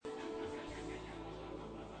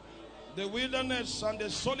The wilderness and the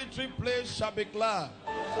solitary place shall be glad,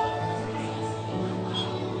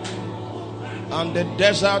 and the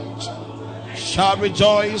desert shall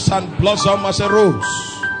rejoice and blossom as a rose.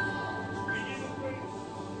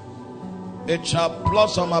 It shall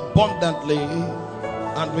blossom abundantly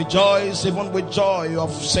and rejoice even with joy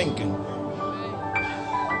of singing.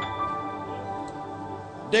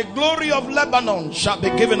 The glory of Lebanon shall be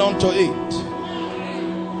given unto it,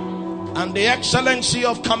 and the excellency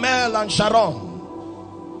of Carmel and Sharon.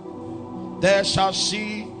 There shall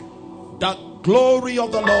see the glory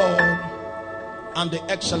of the Lord and the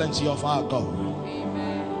excellency of our God.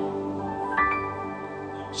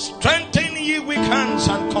 Strengthen ye weak hands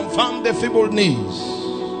and confirm the feeble knees.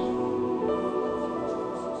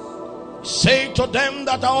 Say to them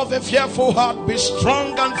that are of a fearful heart, be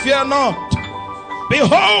strong and fear not.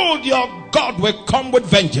 Behold, your God will come with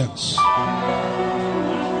vengeance.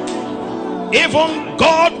 Even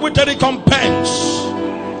God with a recompense,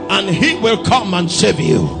 and he will come and save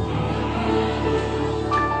you.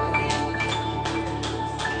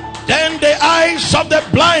 Then the eyes of the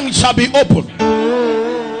blind shall be opened,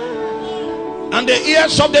 and the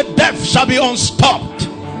ears of the deaf shall be unstopped.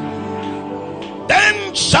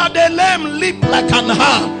 Then shall the lame leap like an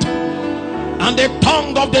hart, and the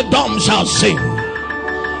tongue of the dumb shall sing.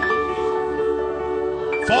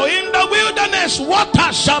 For in the wilderness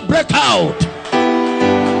waters shall break out,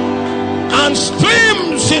 and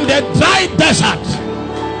streams in the dry desert.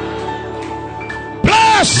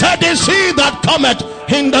 Blessed is he that cometh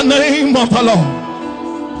in the name of the Lord.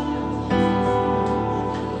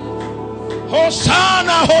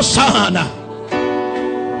 Hosanna, Hosanna,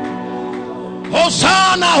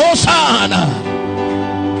 Hosanna, Hosanna.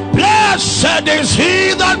 Blessed is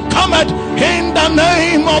he that cometh in the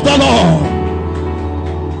name of the Lord.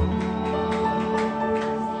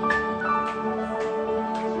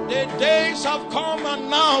 The days have come, and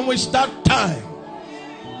now is that time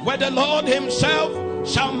where the Lord himself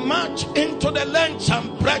shall march into the length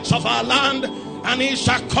and breadth of our land, and he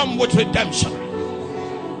shall come with redemption.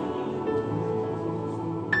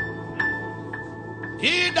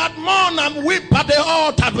 He that mourn and weep at the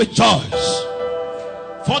altar rejoice,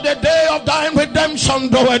 for the day of thine redemption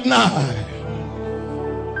draweth nigh.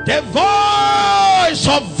 The voice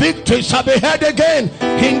of victory shall be heard again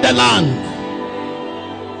in the land,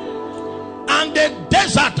 and the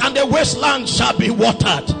desert and the wasteland shall be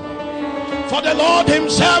watered. For the Lord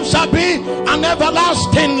himself shall be an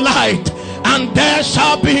everlasting light, and there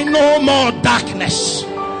shall be no more darkness.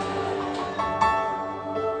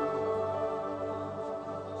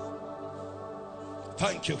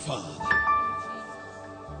 Thank you, Father.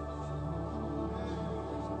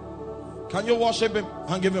 Can you worship him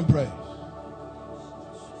and give him praise?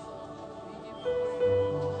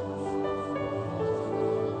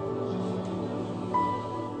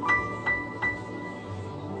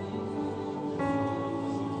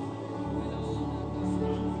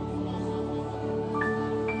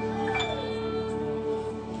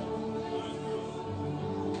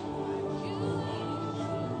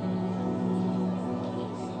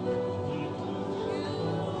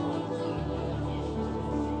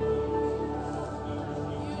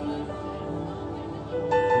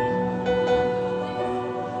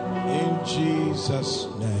 Jesus'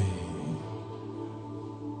 name.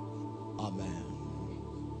 Amen.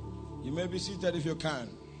 You may be seated if you can.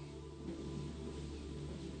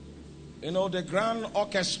 You know, the grand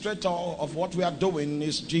orchestrator of what we are doing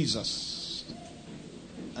is Jesus.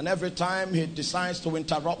 And every time he decides to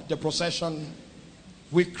interrupt the procession,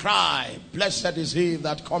 we cry, blessed is he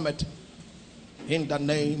that cometh in the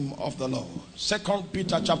name of the Lord. 2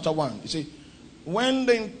 Peter chapter 1. You see, when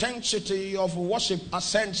the intensity of worship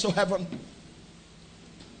ascends to heaven,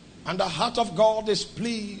 and the heart of God is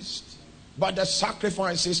pleased by the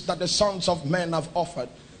sacrifices that the sons of men have offered,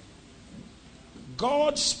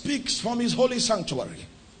 God speaks from his holy sanctuary.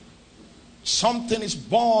 Something is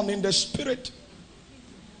born in the spirit,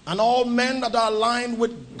 and all men that are aligned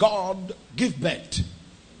with God give birth.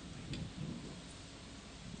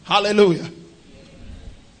 Hallelujah.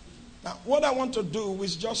 Now, what I want to do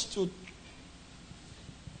is just to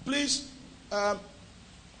please,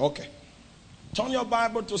 okay. Turn your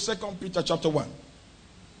Bible to 2 Peter chapter 1.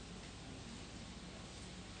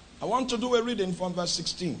 I want to do a reading from verse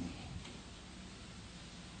 16.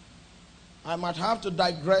 I might have to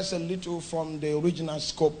digress a little from the original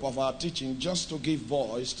scope of our teaching just to give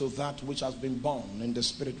voice to that which has been born in the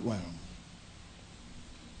spirit realm.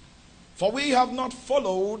 For we have not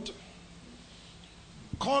followed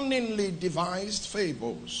cunningly devised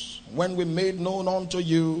fables when we made known unto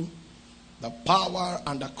you the power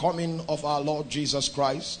and the coming of our Lord Jesus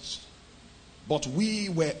Christ, but we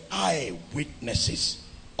were eyewitnesses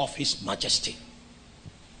of his majesty.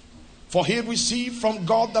 For he received from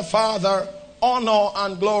God the Father honor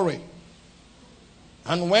and glory.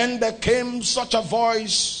 And when there came such a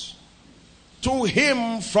voice to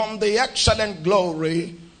him from the excellent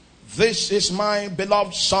glory, this is my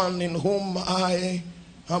beloved Son, in whom I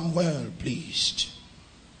am well pleased.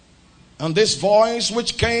 And this voice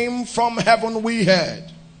which came from heaven we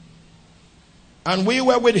heard, and we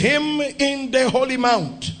were with him in the holy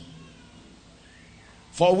mount.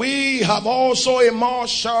 For we have also a more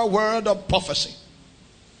sure word of prophecy,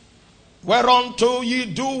 whereunto ye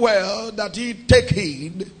do well that ye take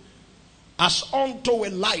heed, as unto a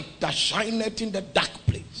light that shineth in the dark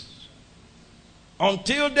place,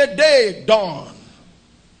 until the day dawn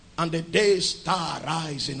and the day star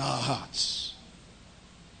rise in our hearts.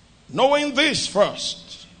 Knowing this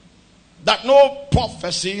first, that no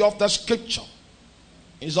prophecy of the scripture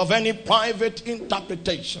is of any private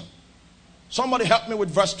interpretation. Somebody help me with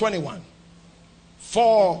verse 21.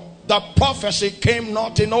 For the prophecy came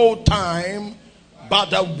not in old time by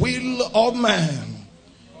the will of man,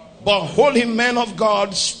 but holy men of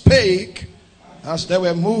God spake as they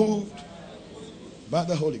were moved by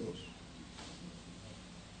the Holy Ghost.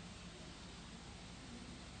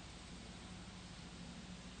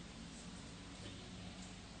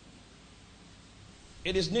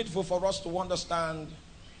 It is needful for us to understand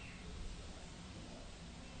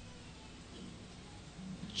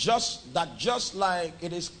just like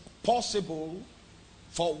it is possible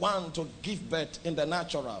for one to give birth in the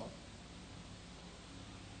natural,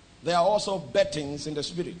 there are also birthings in the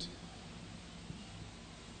spirit.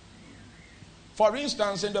 For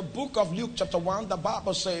instance, in the book of Luke chapter 1, the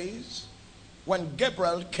Bible says, when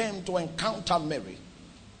Gabriel came to encounter Mary,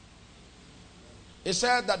 he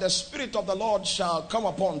said that the Spirit of the Lord shall come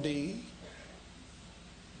upon thee,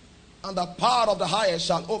 and the power of the highest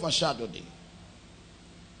shall overshadow thee.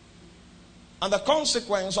 And the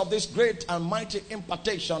consequence of this great and mighty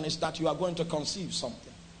impartation is that you are going to conceive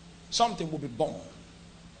something. Something will be born.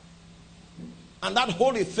 And that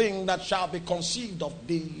holy thing that shall be conceived of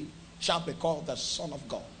thee shall be called the Son of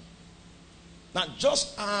God. Now,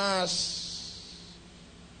 just as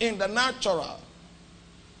in the natural,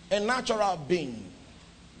 a natural being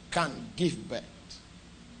can give birth,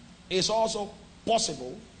 it's also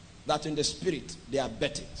possible that in the spirit there are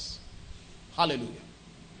birthings. Hallelujah.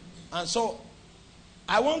 And so,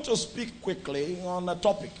 I want to speak quickly on a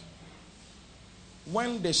topic.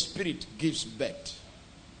 When the spirit gives birth.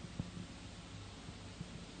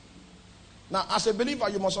 Now, as a believer,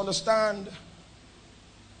 you must understand,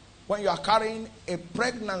 when you are carrying a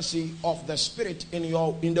pregnancy of the spirit in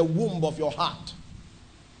the womb of your heart,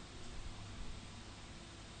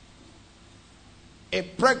 a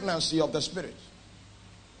pregnancy of the spirit.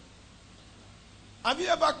 Have you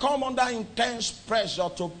ever come under intense pressure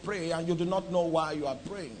to pray and you do not know why you are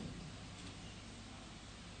praying?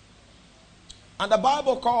 And the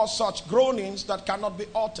Bible calls such groanings that cannot be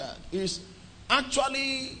uttered is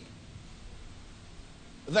actually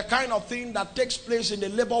the kind of thing that takes place in the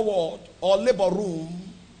labor ward or labor room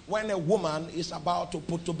when a woman is about to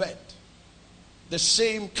put to bed. The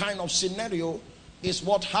same kind of scenario is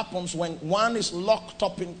what happens when one is locked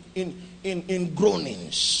up in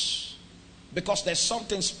groanings. Because there's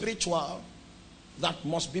something spiritual that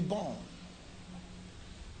must be born.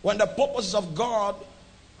 When the purposes of God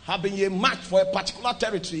have been earmarked for a particular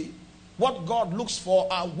territory, what God looks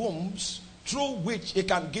for are wombs through which he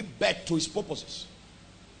can give birth to his purposes.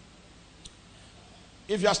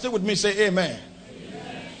 If you are still with me, say amen.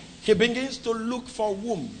 Amen. He begins to look for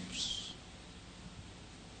wombs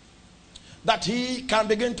that he can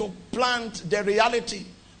begin to plant the reality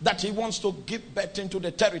that he wants to give birth into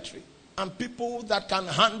the territory. And people that can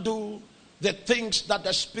handle the things that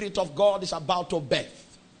the Spirit of God is about to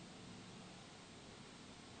birth.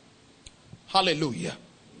 Hallelujah.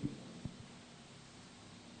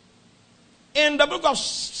 In the book of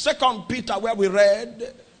 2 Peter, where we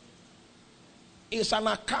read, is an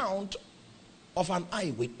account of an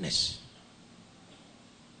eyewitness.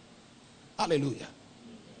 Hallelujah.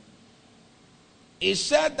 He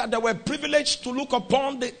said that they were privileged to look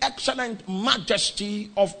upon the excellent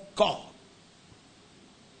majesty of God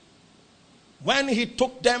when he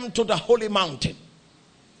took them to the holy mountain.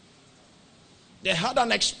 They had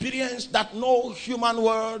an experience that no human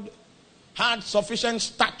word had sufficient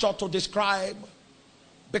stature to describe,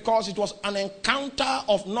 because it was an encounter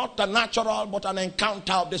of not the natural but an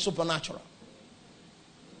encounter of the supernatural.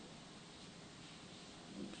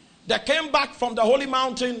 They came back from the holy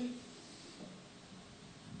mountain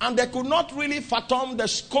and they could not really fathom the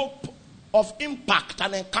scope of impact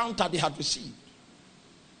and encounter they had received.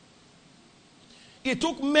 It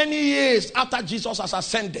took many years after Jesus has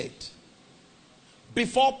ascended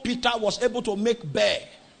before Peter was able to make bare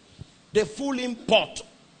the full import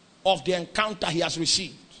of the encounter he has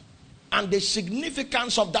received and the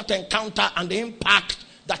significance of that encounter and the impact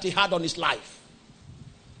that he had on his life.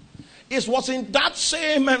 It was in that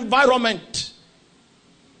same environment,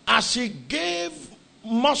 as he gave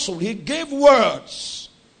muscle, he gave words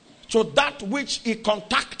to that which he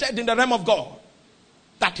contacted in the realm of God,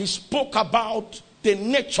 that he spoke about the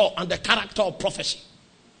nature and the character of prophecy.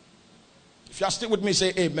 If you are still with me,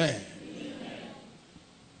 say amen. Amen.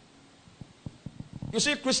 You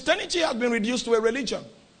see, Christianity has been reduced to a religion.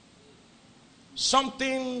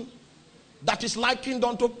 Something that is likened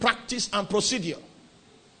unto practice and procedure.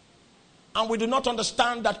 And we do not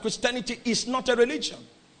understand that Christianity is not a religion.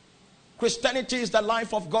 Christianity is the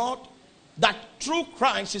life of God that through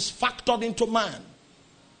Christ is factored into man.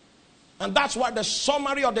 And that's why the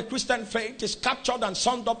summary of the Christian faith is captured and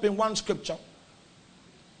summed up in one scripture.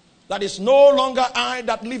 That is no longer I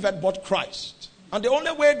that liveth, but Christ. And the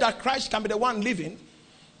only way that Christ can be the one living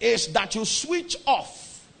is that you switch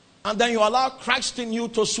off and then you allow Christ in you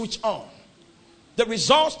to switch on. The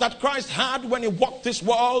results that Christ had when he walked this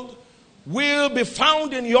world will be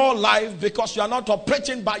found in your life, because you are not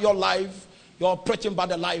operating by your life, you're operating by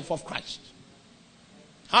the life of Christ.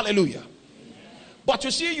 Hallelujah. But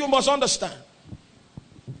you see, you must understand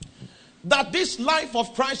that this life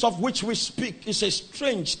of Christ of which we speak is a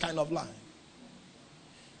strange kind of life.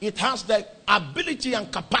 It has the ability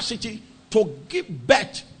and capacity to give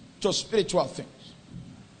birth to spiritual things.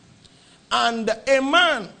 And a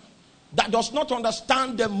man that does not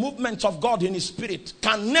understand the movements of God in his spirit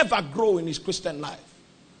can never grow in his Christian life.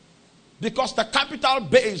 Because the capital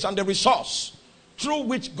base and the resource through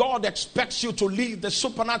which God expects you to live the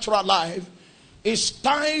supernatural life is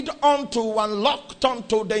tied onto and locked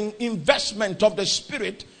onto the investment of the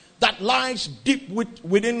spirit that lies deep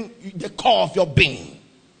within the core of your being.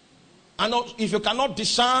 And if you cannot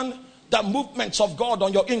discern the movements of God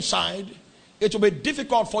on your inside, it will be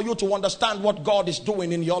difficult for you to understand what God is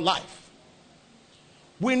doing in your life.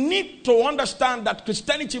 We need to understand that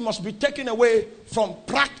Christianity must be taken away from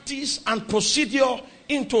practice and procedure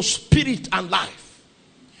into spirit and life.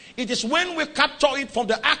 It is when we capture it from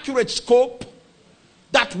the accurate scope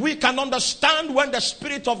that we can understand when the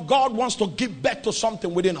Spirit of God wants to give birth to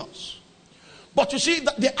something within us. But you see,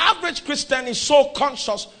 the average Christian is so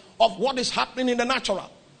conscious of what is happening in the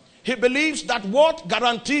natural. He believes that what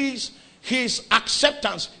guarantees his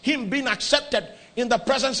acceptance, him being accepted in the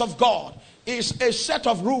presence of God, is a set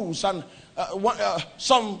of rules and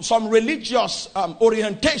some religious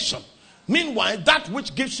orientation. Meanwhile, that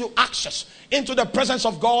which gives you access into the presence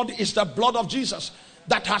of God is the blood of Jesus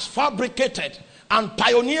that has fabricated and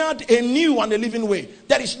pioneered a new and a living way.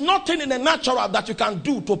 There is nothing in the natural that you can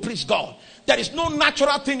do to please God. There is no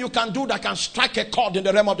natural thing you can do that can strike a chord in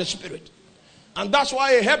the realm of the spirit. And that's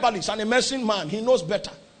why a herbalist and a medicine man, he knows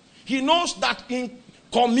better. He knows that in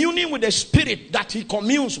communing with the spirit that he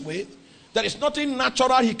communes with, there is nothing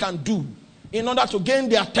natural he can do in order to gain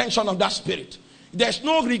the attention of that spirit. There's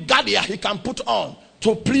no regalia he can put on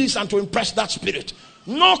to please and to impress that spirit.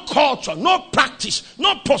 No culture, no practice,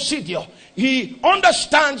 no procedure. He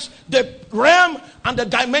understands the realm and the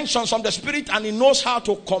dimensions of the spirit, and he knows how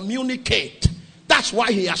to communicate. That's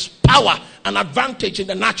why he has power and advantage in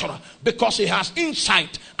the natural, because he has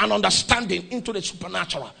insight and understanding into the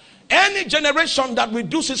supernatural. Any generation that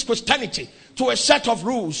reduces Christianity to a set of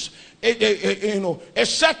rules, a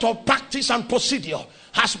set of practice and procedure,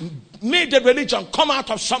 has made a religion come out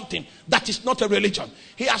of something that is not a religion.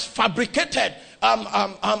 He has fabricated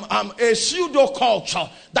a pseudo culture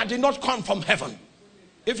that did not come from heaven.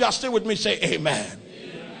 If you are still with me, say amen.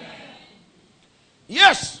 Amen.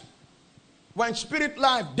 Yes, when spirit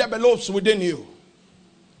life develops within you,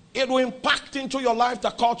 it will impact into your life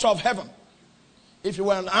the culture of heaven. If you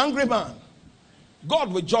were an angry man,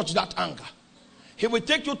 God will judge that anger. He will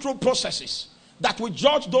take you through processes that will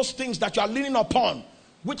judge those things that you are leaning upon,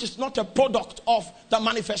 which is not a product of the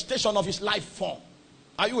manifestation of his life form.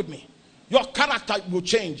 Are you with me? Your character will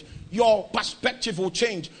change. Your perspective will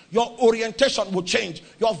change. Your orientation will change.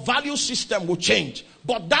 Your value system will change.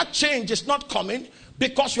 But that change is not coming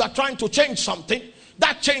because you are trying to change something.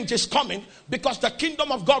 That change is coming because the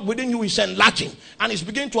kingdom of God within you is enlarging and is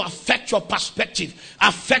beginning to affect your perspective,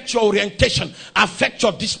 affect your orientation, affect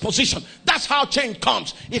your disposition. That's how change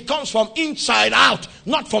comes. It comes from inside out,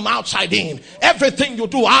 not from outside in. Everything you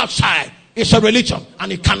do outside is a religion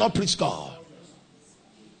and it cannot please God.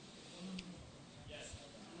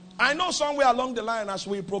 I know somewhere along the line as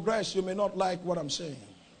we progress, you may not like what I'm saying.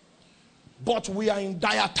 But we are in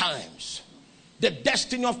dire times. The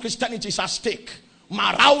destiny of Christianity is at stake.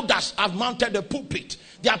 Marauders have mounted the pulpit.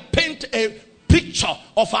 They have painted a picture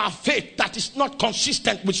of our faith that is not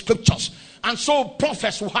consistent with scriptures. And so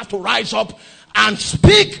prophets will have to rise up and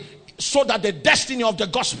speak so that the destiny of the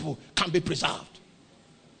gospel can be preserved.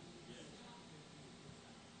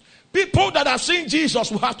 People that have seen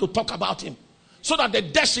Jesus will have to talk about him so that the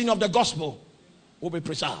destiny of the gospel will be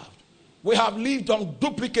preserved. We have lived on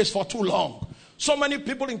duplicates for too long. So many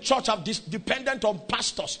people in church have dependent on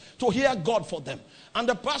pastors to hear God for them. And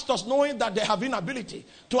the pastors, knowing that they have inability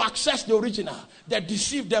to access the original, they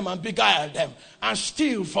deceive them and beguile them and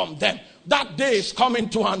steal from them. That day is coming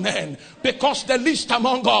to an end, because the least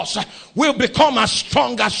among us will become as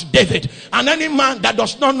strong as David. And any man that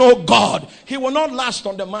does not know God, he will not last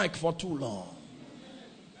on the mic for too long.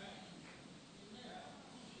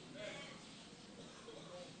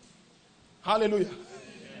 Hallelujah.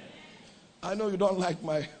 I know you don't like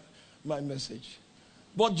my message.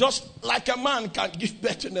 But just like a man can give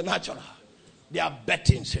birth in the natural, there are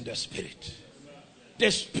birthings in the spirit. The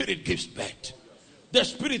spirit gives birth. The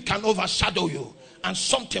spirit can overshadow you and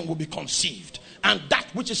something will be conceived. And that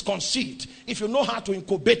which is conceived, if you know how to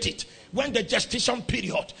incubate it, when the gestation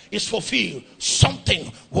period is fulfilled,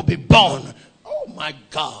 something will be born. Oh my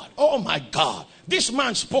God. Oh my God. This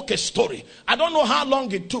man spoke a story. I don't know how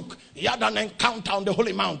long it took. He had an encounter on the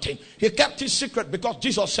holy mountain. He kept his secret because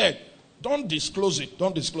Jesus said, don't disclose it.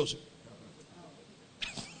 Don't disclose it.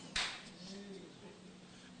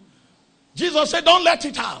 Jesus said, don't let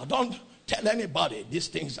it out. Don't tell anybody these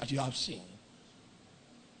things that you have seen.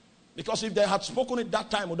 Because if they had spoken it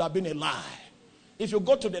that time, it would have been a lie. If you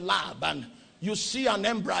go to the lab and you see an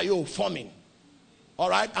embryo forming, all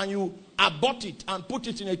right, and you abort it and put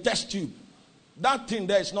it in a test tube, that thing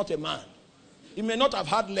there is not a man. It may not have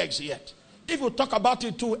had legs yet. If you talk about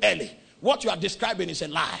it too early, what you are describing is a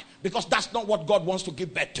lie, because that's not what God wants to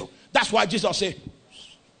give birth to. That's why Jesus said,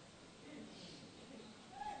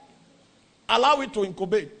 allow it to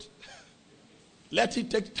incubate. Let it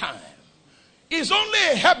take time. It's only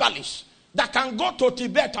a herbalist that can go to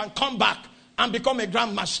Tibet and come back and become a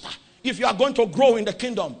grandmaster. If you are going to grow in the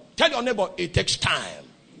kingdom, tell your neighbor, it takes time.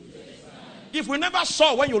 If we never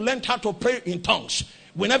saw when you learned how to pray in tongues,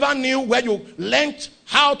 we never knew when you learned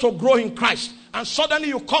how to grow in Christ, and suddenly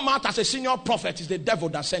you come out as a senior prophet, it's the devil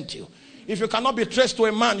that sent you. If you cannot be traced to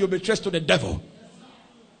a man, you'll be traced to the devil.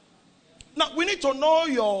 Now, we need to know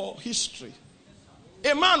your history.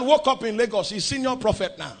 A man woke up in Lagos, he's senior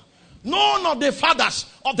prophet now. None of the fathers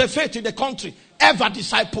of the faith in the country ever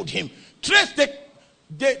discipled him. Trace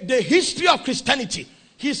the history of Christianity.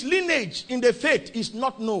 His lineage in the faith is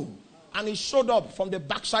not known. And he showed up from the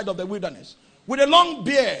backside of the wilderness with a long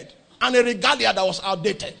beard and a regalia that was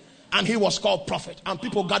outdated. And he was called prophet. And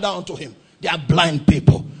people gather unto him. They are blind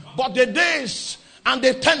people. But the days and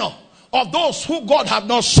the tenor of those who God have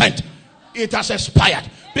not sent, it has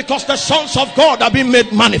expired. Because the sons of God have been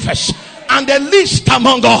made manifest. And the least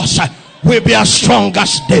among us will be as strong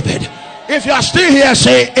as David. If you are still here,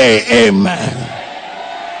 say amen.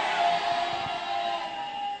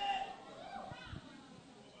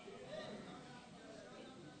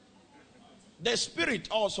 The spirit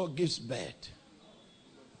also gives birth.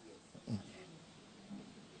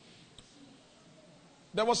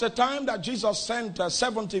 There was a time that Jesus sent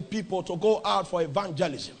 70 people to go out for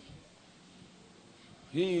evangelism.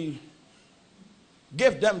 He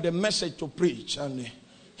gave them the message to preach, and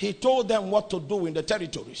he told them what to do in the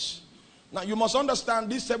territories. Now you must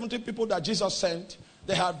understand, these 70 people that Jesus sent,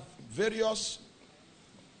 they had various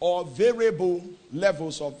or variable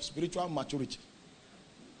levels of spiritual maturity.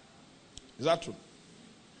 Is that true?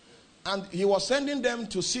 And he was sending them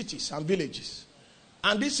to cities and villages.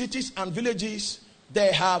 And these cities and villages,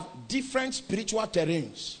 they have different spiritual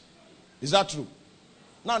terrains. Is that true?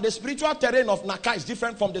 Now, the spiritual terrain of Naka is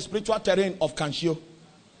different from the spiritual terrain of Kanshio.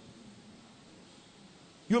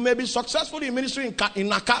 You may be successful in ministry in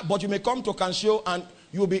Naka, but you may come to Kanshio and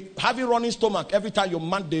you'll be having running stomach every time you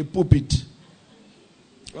mount the pulpit.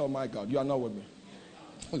 Oh my God, you are not with me.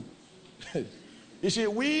 You see,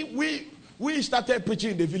 we started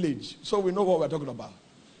preaching in the village, so we know what we're talking about.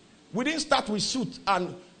 We didn't start with suit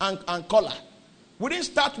and collar. We didn't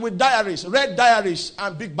start with diaries, red diaries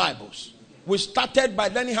and big Bibles. We started by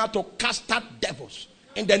learning how to cast out devils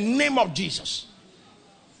in the name of Jesus.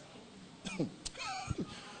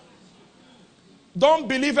 Don't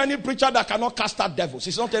believe any preacher that cannot cast out devils.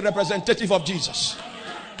 He's not a representative of Jesus.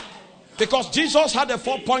 Because Jesus had a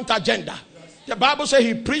 4-point agenda. The Bible says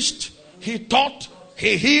he preached, he taught,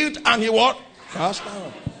 he healed, and he what? Cast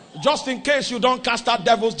out Just in case you don't cast out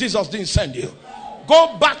devils, Jesus didn't send you.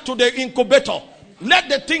 Go back to the incubator. Let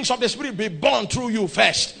the things of the Spirit be born through you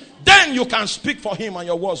first. Then you can speak for him and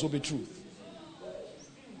your words will be truth.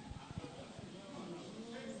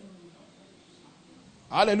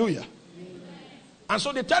 Hallelujah. And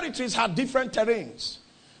so the territories had different terrains.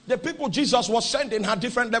 The people Jesus was sending had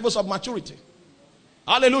different levels of maturity.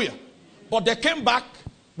 Hallelujah. But they came back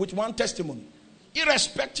with one testimony.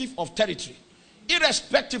 Irrespective of territory,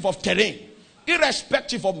 irrespective of terrain,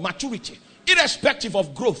 irrespective of maturity, irrespective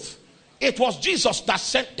of growth. It was Jesus that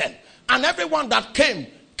sent them. And everyone that came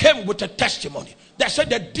with a testimony. They said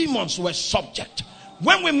the demons were subject.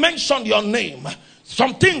 When we mentioned your name,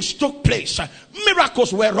 some things took place.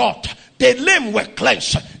 Miracles were wrought. The lame were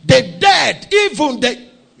cleansed. The dead, even the,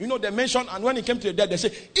 they mentioned, and when it came to the dead, they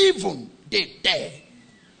said, even the dead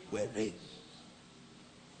were raised.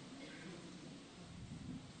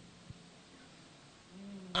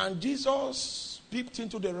 And Jesus peeped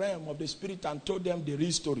into the realm of the Spirit and told them the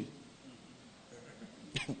real story.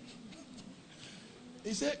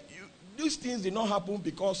 He said, these things did not happen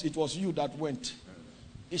because it was you that went.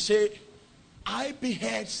 He said, I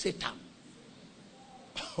beheld Satan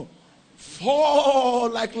fall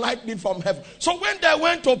like lightning from heaven. So when they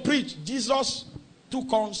went to preach, Jesus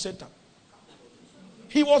took on Satan.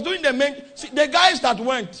 He was doing the guys that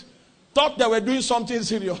went thought they were doing something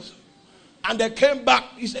serious. And they came back.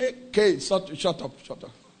 He said, okay, shut up.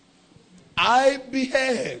 I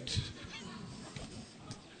beheld.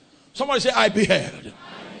 Somebody say, I beheld.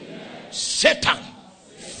 Satan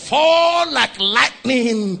fall like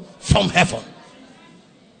lightning from heaven.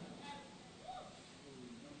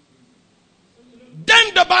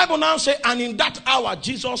 Then the Bible now says, and in that hour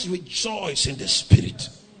Jesus rejoiced in the Spirit.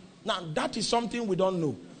 Now that is something we don't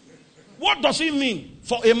know. What does it mean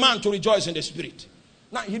for a man to rejoice in the Spirit?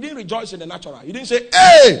 Now he didn't rejoice in the natural. He didn't say,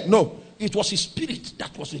 hey, no. It was his spirit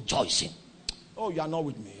that was rejoicing. Oh, you are not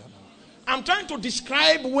with me. I'm trying to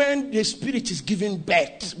describe when the Spirit is giving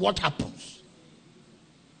birth, what happens.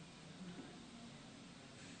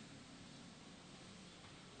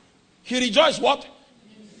 He rejoiced what?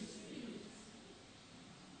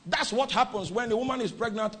 That's what happens when the woman is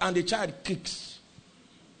pregnant and the child kicks.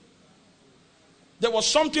 There was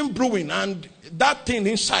something brewing and that thing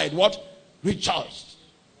inside, what? Rejoiced.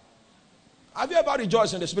 Have you ever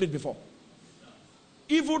rejoiced in the Spirit before?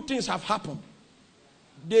 Evil things have happened.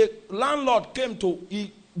 The landlord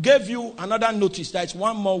he gave you another notice that it's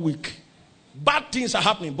 1 more week. Bad things are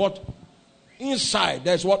happening, but inside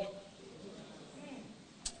there's what?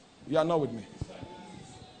 You are not with me.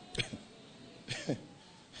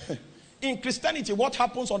 In Christianity, what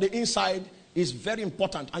happens on the inside is very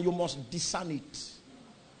important and you must discern it.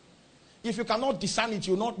 If you cannot discern it,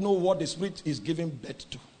 you will not know what the Spirit is giving birth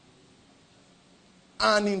to.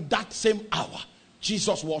 And in that same hour,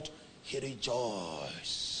 Jesus what? He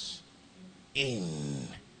rejoiced in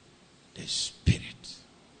the Spirit.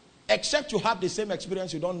 Except you have the same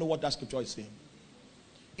experience, you don't know what that scripture is saying.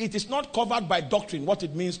 It is not covered by doctrine what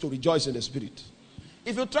it means to rejoice in the Spirit.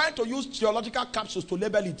 If you try to use theological capsules to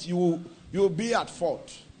label it, you will be at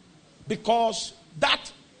fault. Because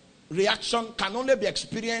that reaction can only be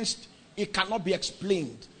experienced, it cannot be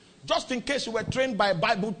explained. Just in case you were trained by a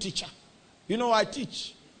Bible teacher. I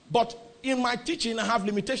teach. But in my teaching, I have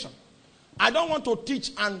limitation. I don't want to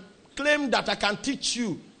teach and claim that I can teach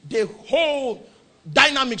you the whole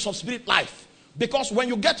dynamics of spirit life. Because when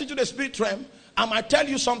you get into the spirit realm, I might tell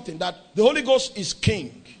you something that the Holy Ghost is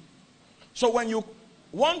king. So when you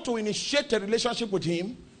want to initiate a relationship with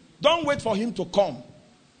him, don't wait for him to come.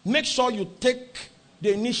 Make sure you take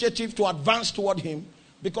the initiative to advance toward him,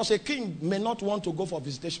 because a king may not want to go for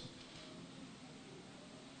visitation.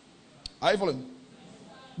 Are you following?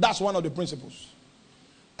 That's one of the principles.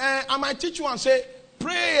 I might teach you and say,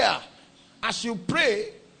 prayer. As you pray,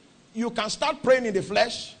 you can start praying in the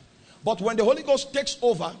flesh, but when the Holy Ghost takes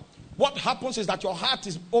over, what happens is that your heart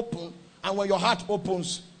is open, and when your heart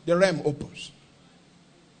opens, the realm opens.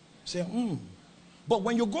 Say, But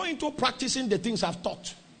when you go into practicing the things I've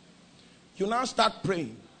taught, you now start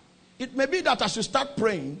praying. It may be that as you start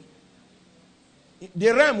praying,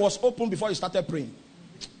 the realm was open before you started praying.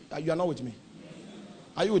 You are not with me.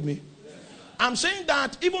 Are you with me? I'm saying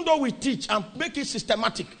that even though we teach and make it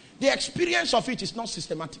systematic, the experience of it is not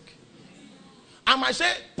systematic. I might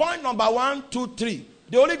say point number 1, 2, 3.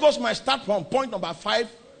 The Holy Ghost might start from point number 5,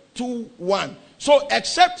 2, 1. So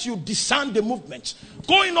except you discern the movements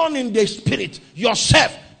going on in the spirit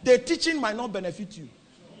yourself, the teaching might not benefit you.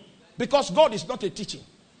 Because God is not a teaching.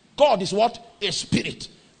 God is what? A spirit.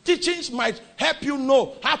 Teachings might help you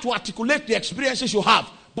know how to articulate the experiences you have.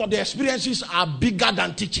 but the experiences are bigger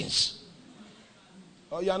than teachings.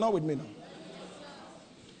 Oh, you are not with me now.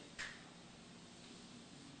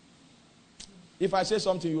 If I say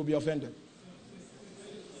something, you'll be offended.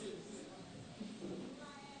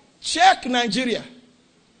 Check Nigeria.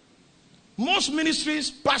 Most ministries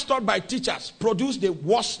pastored by teachers produce the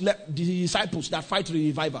worst disciples that fight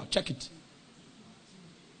revival. Check it.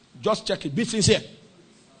 Just check it. Be sincere.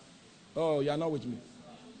 Oh, you are not with me.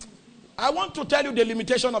 I want to tell you the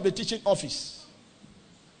limitation of the teaching office.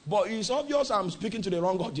 But it's obvious I'm speaking to the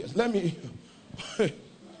wrong audience. Let me.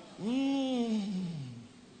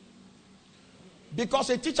 Because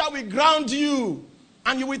a teacher will ground you.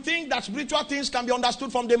 And you will think that spiritual things can be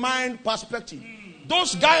understood from the mind perspective.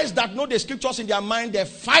 Those guys that know the scriptures in their mind, they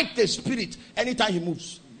fight the spirit anytime he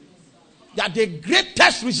moves. They are the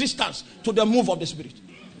greatest resistance to the move of the spirit.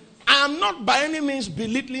 I am not by any means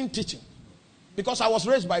belittling teaching, because I was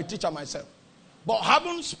raised by a teacher myself. But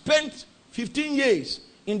having spent 15 years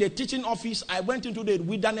in the teaching office, I went into the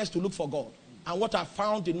wilderness to look for God. And what I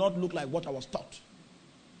found did not look like what I was taught.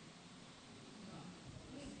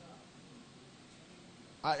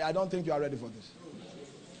 I don't think you are ready for this.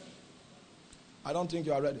 I don't think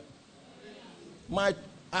you are ready. I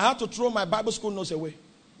had to throw my Bible school notes away.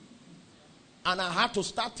 And I had to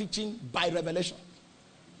start teaching by revelation.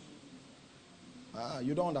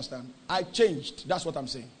 You don't understand. I changed. That's what I'm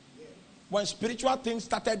saying. When spiritual things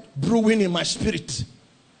started brewing in my spirit,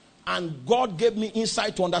 and God gave me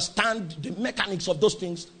insight to understand the mechanics of those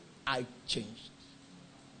things, I changed.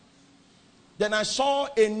 Then I saw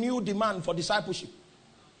a new demand for discipleship.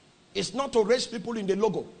 It's not to raise people in the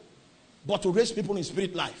logo, but to raise people in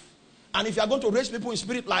spirit life. And if you are going to raise people in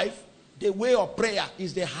spirit life, the way of prayer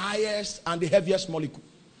is the highest and the heaviest molecule.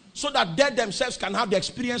 So that they themselves can have the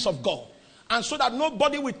experience of God. And so that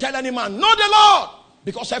nobody will tell any man, know the Lord.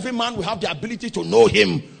 Because every man will have the ability to know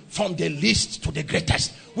him from the least to the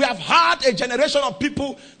greatest. We have had a generation of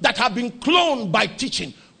people that have been cloned by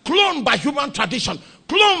teaching, cloned by human tradition,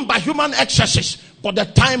 cloned by human excesses. But the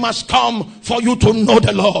time has come for you to know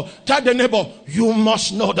the Lord. Tell the neighbor, you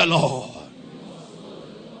must know the Lord.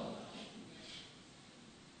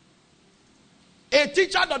 A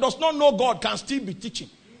teacher that does not know God can still be teaching.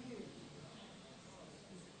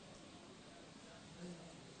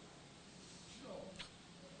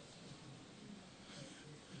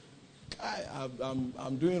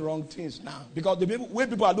 I'm doing wrong things now because the way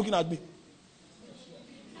people are looking at me.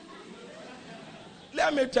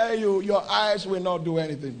 Let me tell you, your eyes will not do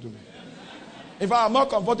anything to me. If I am not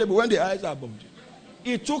comfortable when the eyes are bumped.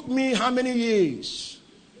 It took me how many years?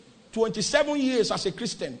 27 years as a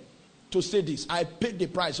Christian to say this. I paid the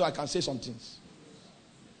price so I can say some things.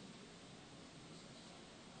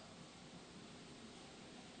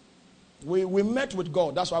 We met with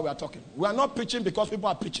God. That's why we are talking. We are not preaching because people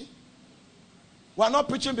are preaching. We are not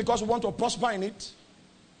preaching because we want to prosper in it.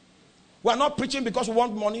 We are not preaching because we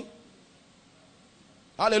want money.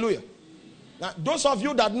 Hallelujah. Now, those of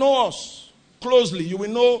you that know us closely, you will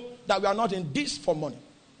know that we are not in this for money.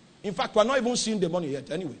 In fact, we are not even seeing the money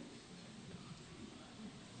yet anyway.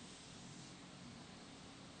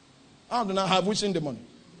 How do now have we seen the money?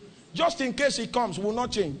 Just in case it comes, we will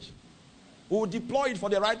not change. We will deploy it for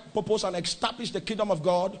the right purpose and establish the kingdom of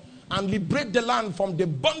God and liberate the land from the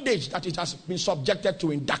bondage that it has been subjected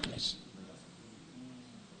to in darkness.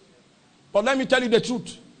 But let me tell you the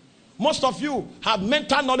truth. Most of you have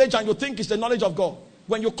mental knowledge and you think it's the knowledge of God.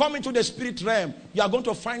 When you come into the spirit realm, you are going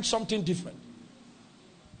to find something different.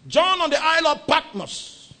 John on the Isle of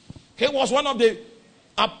Patmos, he was one of the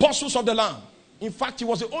apostles of the Lamb. In fact, he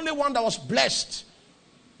was the only one that was blessed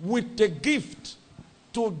with the gift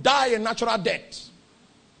to die a natural death.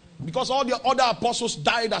 Because all the other apostles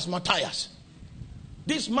died as martyrs.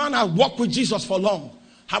 This man had walked with Jesus for long,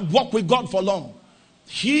 had walked with God for long.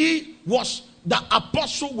 He was the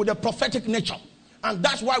apostle with a prophetic nature. And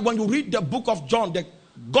that's why when you read the book of John, the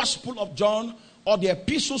Gospel of John, or the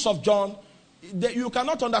epistles of John, you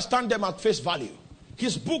cannot understand them at face value.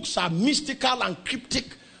 His books are mystical and cryptic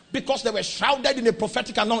because they were shrouded in a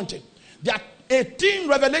prophetic anointing. There are 18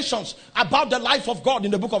 revelations about the life of God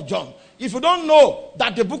in the book of John. If you don't know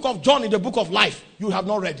that the book of John is the book of life, you have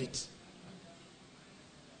not read it.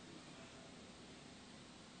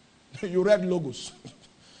 You read logos.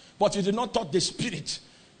 But you did not touch the spirit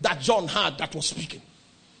that John had that was speaking.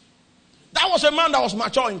 That was a man that was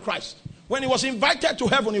mature in Christ. When he was invited to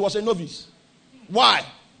heaven, he was a novice. Why?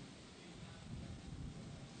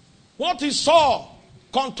 What he saw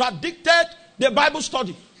contradicted the Bible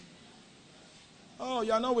study. Oh,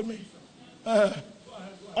 you are not with me.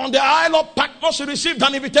 On the Isle of Patmos, he received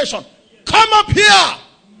an invitation. Come up here.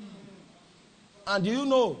 And do you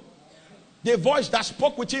know, the voice that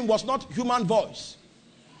spoke with him was not human voice.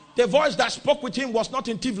 The voice that spoke with him was not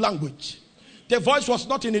in Tiv language. The voice was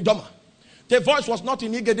not in Idoma. The voice was not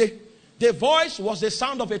in Igede. The voice was the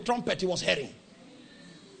sound of a trumpet he was hearing.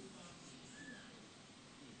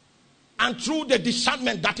 And through the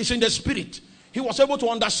discernment that is in the spirit, he was able to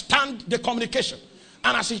understand the communication.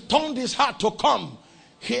 And as he turned his heart to come,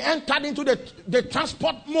 he entered into the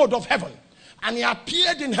transport mode of heaven. And he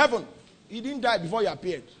appeared in heaven. He didn't die before he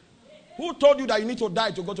appeared. Who told you that you need to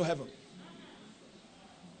die to go to heaven?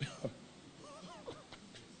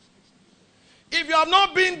 If you have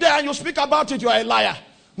not been there and you speak about it, you are a liar.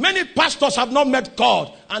 Many pastors have not met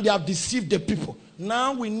God and they have deceived the people.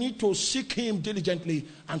 Now we need to seek him diligently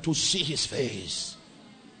and to see his face.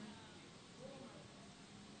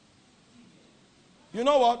 You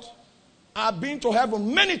know what? I've been to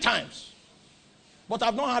heaven many times, but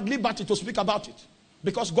I've not had liberty to speak about it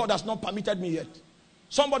because God has not permitted me yet.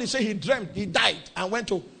 Somebody say he dreamt, he died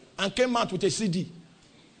and came out with a CD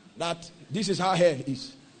that this is how hell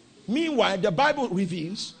is. Meanwhile, the Bible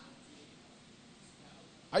reveals.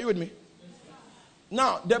 Are you with me?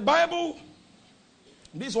 Now, the Bible,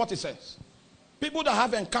 this is what it says. People that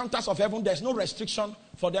have encounters of heaven, there's no restriction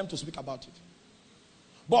for them to speak about it.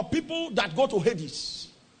 But people that go to Hades,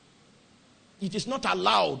 it is not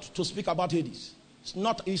allowed to speak about Hades. It's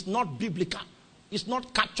not biblical. It's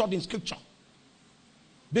not captured in scripture.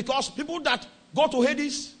 Because people that go to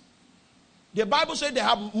Hades, the Bible says they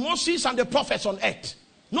have Moses and the prophets on earth.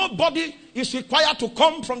 Nobody is required to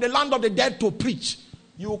come from the land of the dead to preach.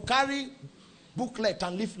 You carry booklet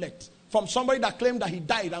and leaflet from somebody that claimed that he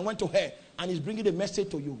died and went to hell and is bringing a message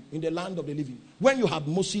to you in the land of the living. When you have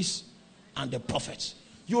Moses and the prophets.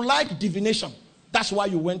 You like divination. That's why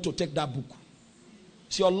you went to take that book.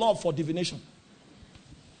 It's your love for divination.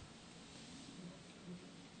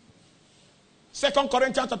 2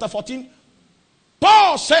 Corinthians chapter 14.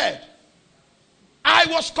 Paul said, I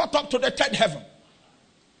was caught up to the third heaven.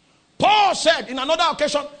 Paul said in another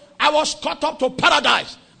occasion, I was caught up to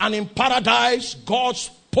paradise. And in paradise, God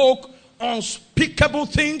spoke unspeakable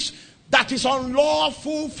things that is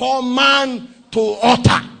unlawful for man to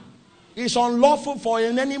utter. It's unlawful for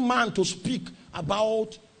any man to speak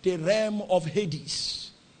about the realm of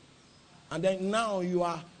Hades. And then now you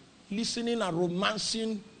are listening and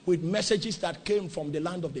romancing with messages that came from the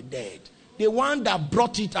land of the dead. The one that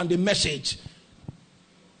brought it and the message.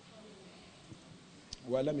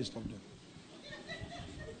 Well, let me stop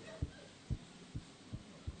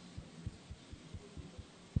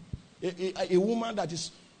there. A woman that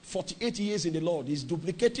is 48 years in the Lord is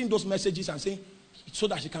duplicating those messages and saying so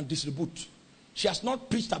that she can distribute. She has not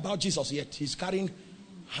preached about Jesus yet. He's carrying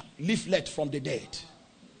leaflet from the dead.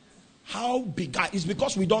 How big? It's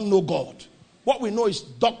because we don't know God. What we know is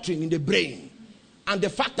doctrine in the brain. And the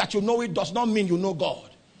fact that you know it does not mean you know God.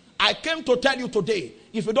 I came to tell you today,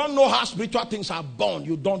 if you don't know how spiritual things are born,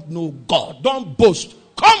 you don't know God. Don't boast.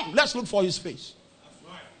 Come, let's look for his face.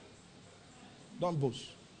 Don't boast.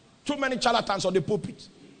 Too many charlatans on the pulpit.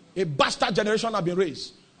 A bastard generation have been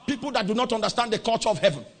raised. People that do not understand the culture of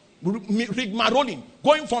heaven. Rigmaroling,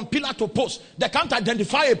 going from pillar to post. They can't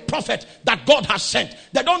identify a prophet that God has sent.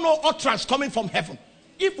 They don't know utterance coming from heaven.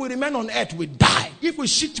 If we remain on earth, we die. If we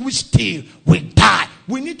sit still, we die.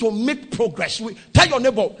 We need to make progress. Tell your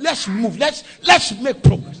neighbor, let's move. Let's make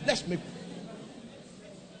progress. Let's make progress.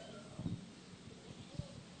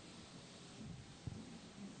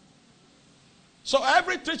 So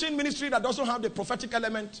every teaching ministry that doesn't have the prophetic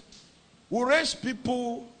element will raise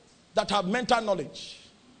people that have mental knowledge.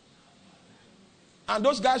 And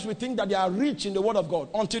those guys will think that they are rich in the word of God.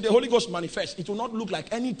 Until the Holy Ghost manifests, it will not look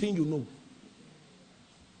like anything you know.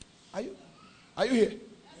 Are you here?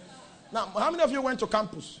 Now, how many of you went to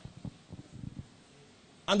campus?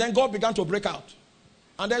 And then God began to break out.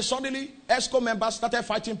 And then suddenly, ESCO members started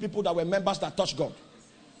fighting people that were members that touched God.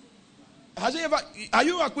 Are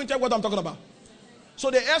you acquainted with what I'm talking about? So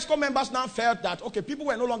the ESCO members now felt that, okay, people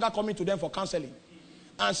were no longer coming to them for counseling.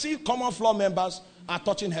 And see, common floor members are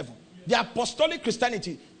touching heaven. The apostolic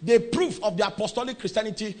Christianity, the proof of the apostolic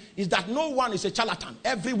Christianity is that no one is a charlatan.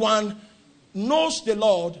 Everyone knows the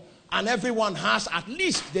Lord and everyone has at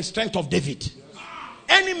least the strength of David.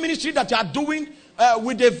 Any ministry that you are doing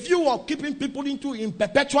with a view of keeping people in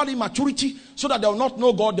perpetual immaturity so that they will not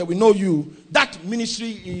know God, they will know you, that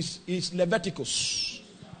ministry is Leviticus.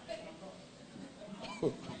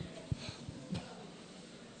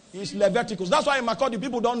 It's Leviticus. That's why in Makodi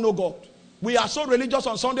people don't know God. We are so religious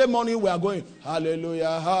on Sunday morning, we are going,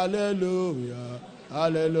 hallelujah, hallelujah,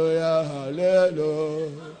 hallelujah,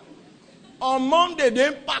 hallelujah. On Monday, the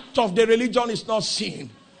impact of the religion is not seen.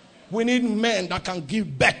 We need men that can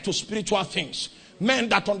give birth to spiritual things. Men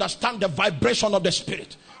that understand the vibration of the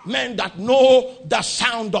spirit. Men that know the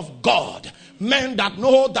sound of God. Men that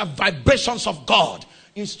know the vibrations of God.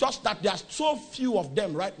 It's just that there are so few of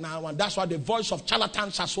them right now, and that's why the voice of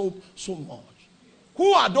charlatans are so much.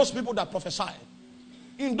 Who are those people that prophesy?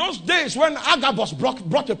 In those days when Agabus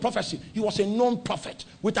brought a prophecy, he was a known prophet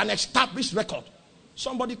with an established record.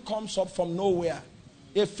 Somebody comes up from nowhere,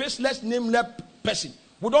 a faceless, nameless person.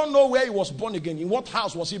 We don't know where he was born again, in what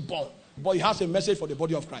house was he born, but he has a message for the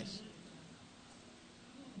body of Christ.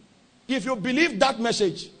 If you believe that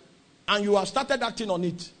message and you have started acting on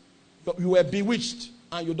it, you were bewitched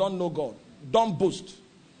and you don't know God. Don't boast.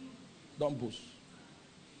 Don't boast.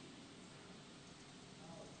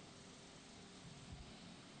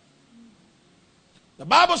 The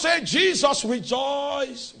Bible says Jesus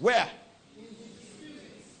rejoiced where?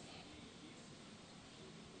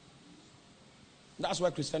 That's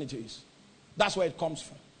where Christianity is. That's where it comes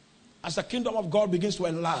from. As the kingdom of God begins to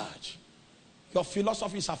enlarge, your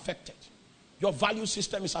philosophy is affected. Your value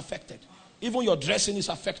system is affected. Even your dressing is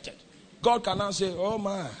affected. God can now say, oh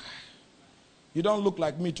my, you don't look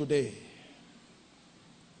like me today.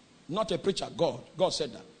 Not a preacher, God. God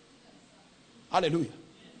said that. Hallelujah.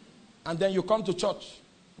 And then you come to church.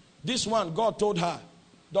 This one, God told her,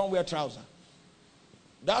 don't wear trousers.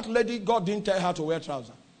 That lady, God didn't tell her to wear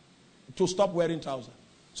trousers. To stop wearing trousers.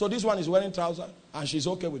 So this one is wearing trousers and she's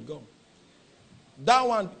okay with God. That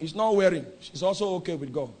one is not wearing. She's also okay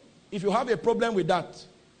with God. If you have a problem with that,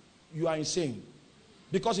 you are insane.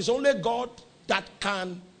 Because it's only God that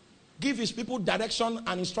can give his people direction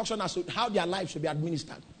and instruction as to how their lives should be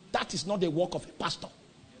administered. That is not the work of a pastor.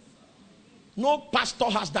 No pastor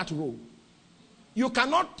has that role. You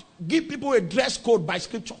cannot give people a dress code by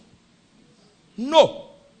scripture. No.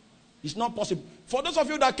 It's not possible. For those of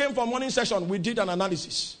you that came for morning session, we did an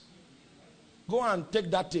analysis. Go and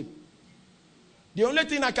take that tape. The only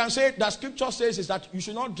thing I can say that scripture says is that you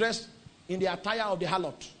should not dress in the attire of the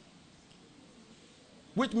harlot.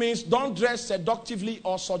 Which means don't dress seductively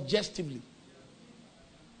or suggestively.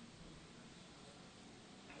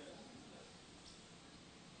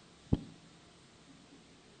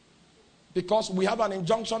 Because we have an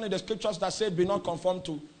injunction in the scriptures that said, be not conformed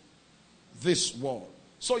to this world.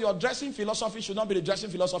 So your dressing philosophy should not be the dressing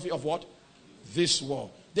philosophy of what? This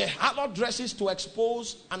world. The harlot dresses to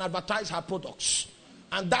expose and advertise her products.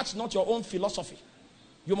 And that's not your own philosophy.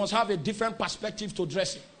 You must have a different perspective to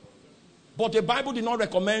dressing. But the Bible did not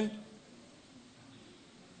recommend.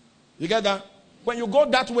 You get that? When you go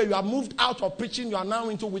that way, you are moved out of preaching, you are now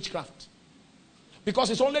into witchcraft. Because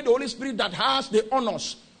it's only the Holy Spirit that has the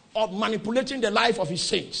honors of manipulating the life of his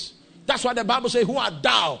saints. That's why the Bible says, who art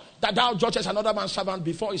thou, that thou judgest another man's servant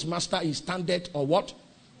before his master is standeth or what?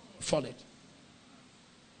 Falleth.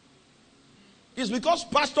 It's because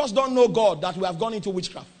pastors don't know God that we have gone into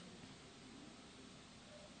witchcraft.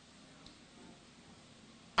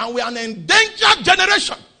 And we are an endangered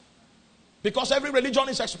generation. Because every religion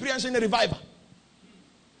is experiencing a revival.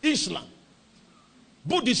 Islam,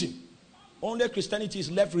 Buddhism, only Christianity is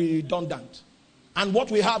left redundant. And what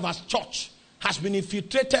we have as church has been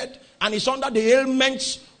infiltrated and is under the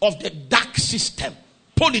ailments of the dark system,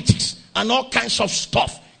 politics, and all kinds of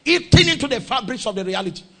stuff, eating into the fabrics of the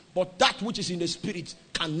reality. But that which is in the spirit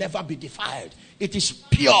can never be defiled. It is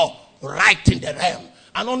pure, right in the realm.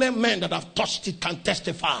 And only men that have touched it can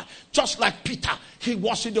testify. Just like Peter, he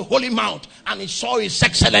was in the holy mount and he saw his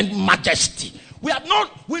excellent majesty. We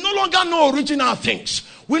no longer know original things.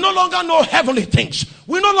 We no longer know heavenly things.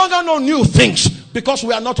 We no longer know new things because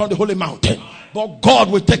we are not on the holy mountain. But God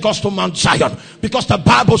will take us to Mount Zion, because the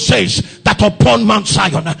Bible says that upon Mount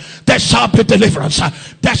Zion there shall be deliverance,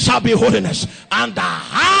 there shall be holiness, and the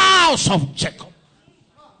house of Jacob.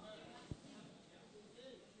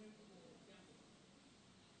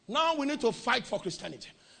 Now we need to fight for Christianity.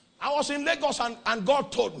 I was in Lagos and God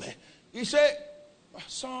told me, he said,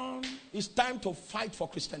 son, it's time to fight for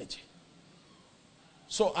Christianity.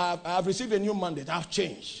 So I've received a new mandate. I've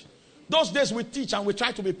changed. Those days we teach and we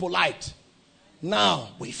try to be polite. Now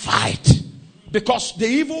we fight. Because the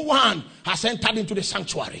evil one has entered into the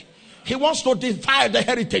sanctuary. He wants to defile the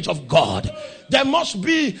heritage of God. There must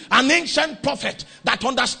be an ancient prophet that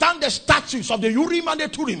understands the statutes of the Urim and the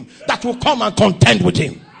Turim that will come and contend with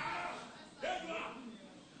him.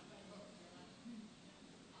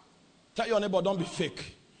 Tell your neighbor, don't be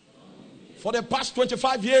fake. For the past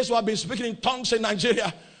 25 years we have been speaking in tongues in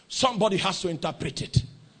Nigeria. Somebody has to interpret it.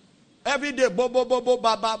 Every day, bo bo bo bo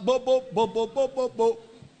ba ba bo bo bo bo bo bo bo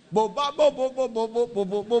bo ba bo bo bo bo bo bo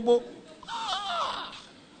bo bo bo.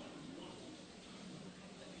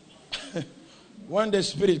 When the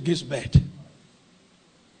spirit gives birth.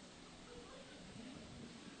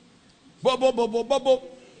 Bo bo bo bo bo bo.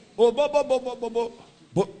 Oh bo bo bo bo bo bo.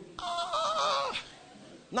 Bo. Ah.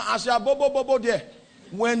 Now as you are bo bo bo bo there,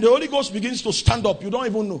 when the Holy Ghost begins to stand up, you don't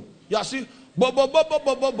even know. You are see bo bo bo bo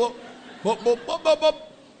bo bo bo bo bo bo bo bo.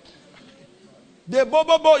 The bo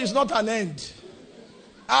bo bo is not an end.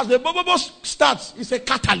 As the bo bo bo starts, it's a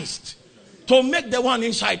catalyst to make the one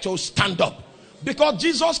inside to stand up. Because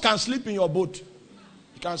Jesus can sleep in your boat.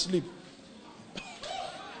 He can sleep.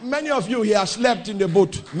 Many of you here slept in the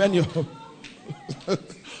boat. Many of you.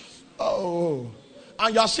 Oh.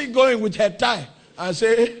 And you're still going with head tie and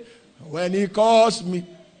say, when he calls me.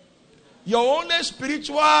 Your only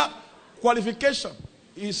spiritual qualification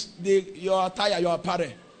is your attire, your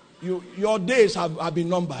apparel. Your days have been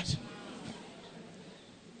numbered.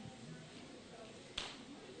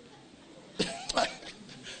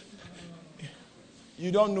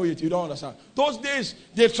 You don't know it. You don't understand. Those days,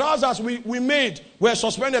 the trousers we made were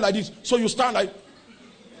suspended like this. So you stand like,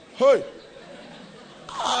 hey.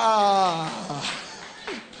 Ah.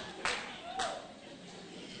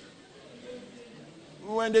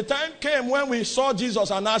 When the time came when we saw Jesus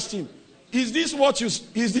and asked him, is this what you,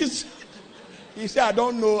 is this? He said, I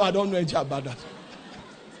don't know anything about that.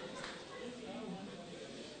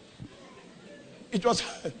 It was,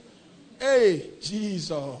 hey,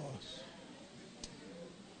 Jesus.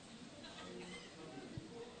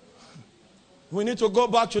 We need to go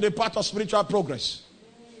back to the path of spiritual progress.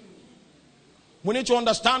 We need to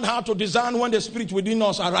understand how to discern when the spirit within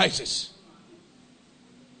us arises.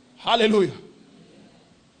 Hallelujah.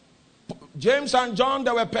 James and John,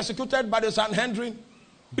 they were persecuted by the Sanhedrin,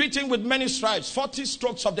 beaten with many stripes, 40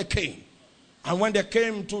 strokes of the cane. And when they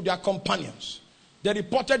came to their companions, they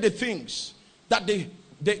reported the things that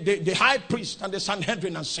the high priest and the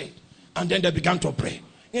Sanhedrin had said. And then they began to pray.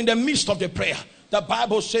 In the midst of the prayer, the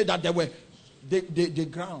Bible said that they were the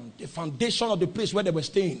ground, the foundation of the place where they were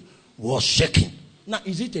staying was shaking. Now,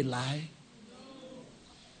 is it a lie?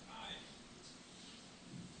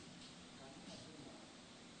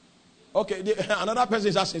 Okay, another person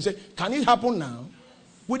is asking, say, can it happen now?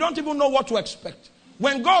 We don't even know what to expect.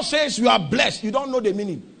 When God says you are blessed, you don't know the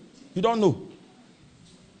meaning. You don't know.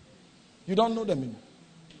 You don't know the meaning.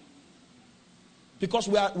 Because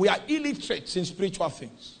we are illiterate in spiritual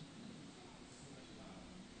things.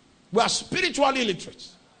 We are spiritually illiterate.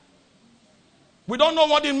 We don't know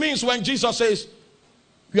what it means when Jesus says,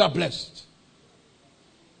 you are blessed.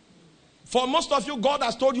 For most of you, God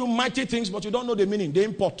has told you mighty things, but you don't know the meaning, the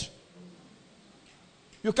import.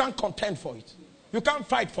 You can't contend for it. You can't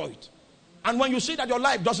fight for it. And when you see that your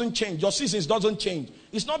life doesn't change, your seasons doesn't change,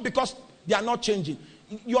 it's not because they are not changing.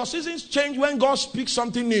 Your seasons change when God speaks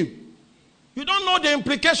something new. You don't know the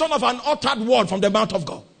implication of an uttered word from the mouth of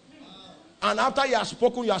God. And after you have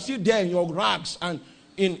spoken, you are still there in your rags and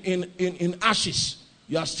in ashes.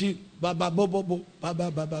 You are still ba ba bo bo bo ba ba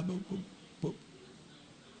ba ba bo bo.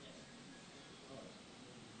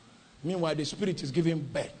 Meanwhile, the spirit is giving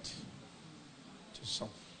birth to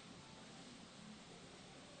something.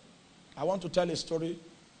 I want to tell a story,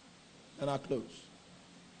 and I'll close.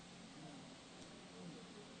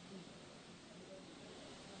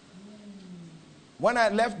 When I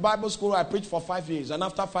left Bible school, I preached for 5 years. And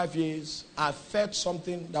after 5 years, I felt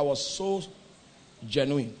something that was so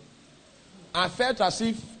genuine. I felt as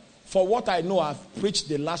if, for what I know, I've preached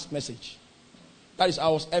the last message. That is, I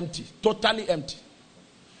was empty. Totally empty.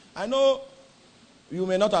 I know you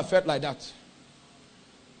may not have felt like that.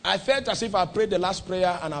 I felt as if I prayed the last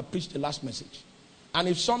prayer and I preached the last message. And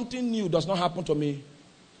if something new does not happen to me,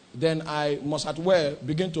 then I must as well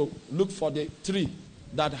begin to look for the tree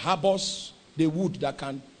that harbors the wood that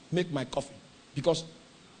can make my coffin. Because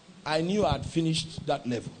I knew I had finished that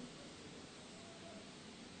level.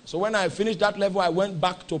 So when I finished that level, I went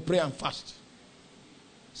back to pray and fast.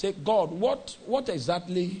 Say, God, what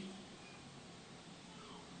exactly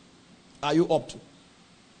are you up to?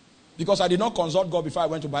 Because I did not consult God before I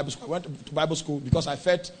went to Bible school. I went to Bible school because I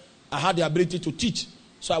felt I had the ability to teach.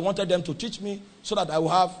 So I wanted them to teach me so that I will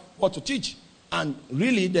have what to teach. And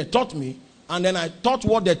really, they taught me. And then I taught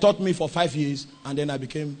what they taught me for 5 years. And then I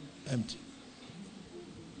became empty.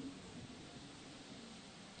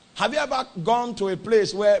 Have you ever gone to a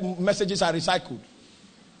place where messages are recycled?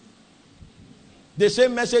 The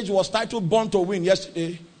same message was titled Born to Win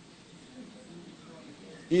yesterday.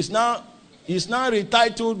 It's now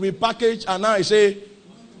retitled, repackaged, and now I say,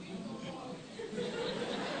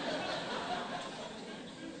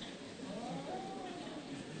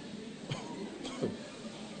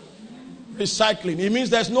 recycling. It means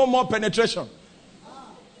there's no more penetration.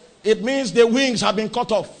 It means the wings have been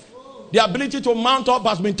cut off. The ability to mount up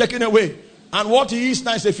has been taken away. And what he is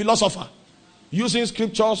now is a philosopher. Using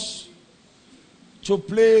scriptures to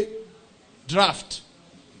play draft.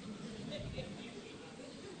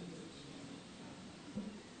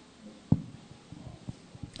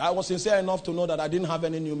 I was sincere enough to know that I didn't have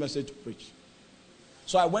any new message to preach.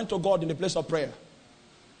 So I went to God in the place of prayer.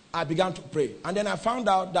 I began to pray. And then I found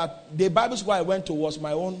out that the Bible school I went to was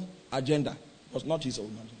my own agenda. It was not his own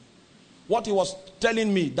agenda. What he was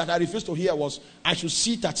telling me that I refused to hear was I should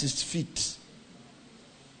sit at his feet.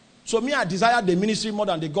 So me, I desired the ministry more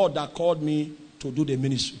than the God that called me to do the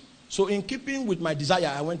ministry. So in keeping with my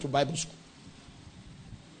desire, I went to Bible school.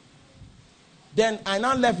 Then I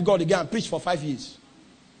now left God again and preached for 5 years.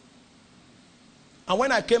 And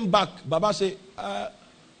when I came back, Baba said,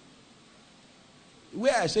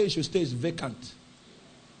 where I say you should stay is vacant.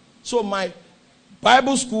 So my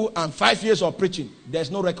Bible school and 5 years of preaching, there's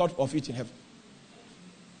no record of it in heaven.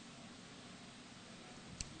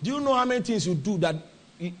 Do you know how many things you do that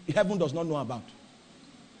heaven does not know about?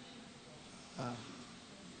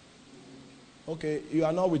 Okay, you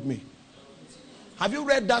are not with me. Have you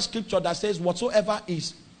read that scripture that says, whatsoever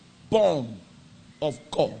is born of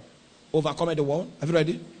God overcometh the world? Have you read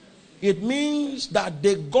it? It means that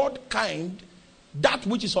the God kind, that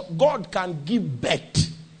which is God can give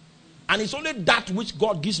birth. And it's only that which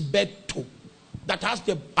God gives birth to that has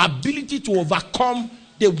the ability to overcome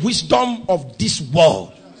the wisdom of this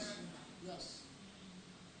world.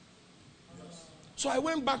 So I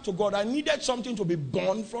went back to God. I needed something to be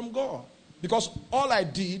born from God. Because all I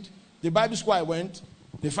did, the Bible school I went,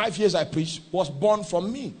 the 5 years I preached, was born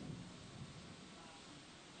from me.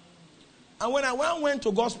 And when I went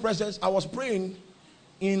to God's presence, I was praying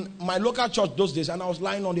in my local church those days, and I was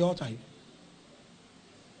lying on the altar here.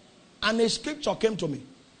 And a scripture came to me.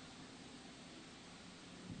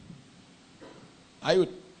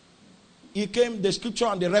 The scripture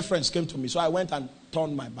and the reference came to me. So I went and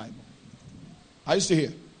turned my Bible. Are you still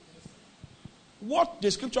here? What the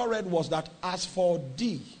scripture read was that, as for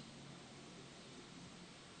thee,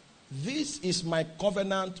 this is my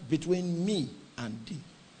covenant between me and thee.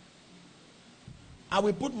 I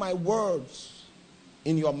will put my words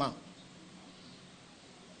in your mouth.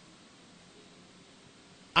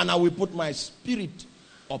 And I will put my spirit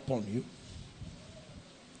upon you.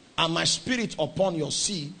 And my spirit upon your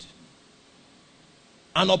seed.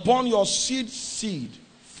 And upon your seed's seed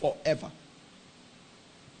forever.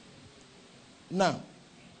 Now,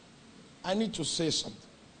 I need to say something.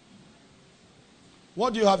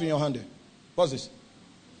 What do you have in your hand there? What's this?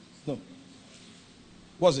 No.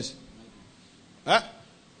 What's this? Huh?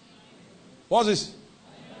 What's this?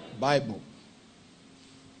 Bible.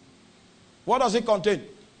 What does it contain?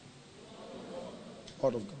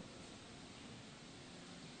 Word of God.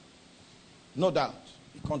 No doubt.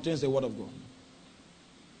 It contains the Word of God.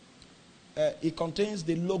 It contains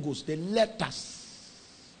the logos, the letters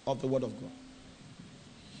of the Word of God.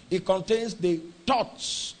 It contains the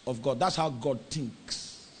thoughts of God. That's how God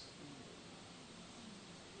thinks.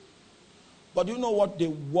 But do you know what the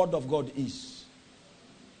Word of God is?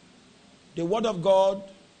 The Word of God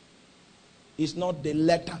is not the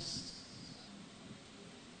letters.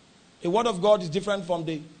 The Word of God is different from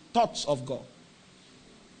the thoughts of God.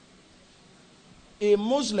 A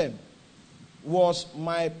Muslim was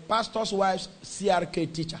my pastor's wife's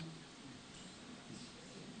CRK teacher.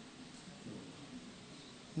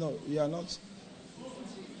 No, you are not.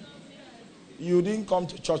 You didn't come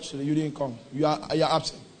to church today. You didn't come. You are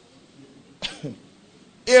absent.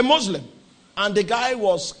 A Muslim. And the guy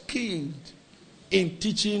was skilled in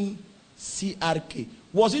teaching CRK.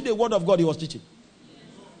 Was it the Word of God he was teaching?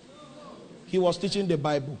 He was teaching the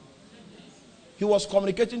Bible. He was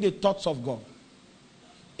communicating the thoughts of God.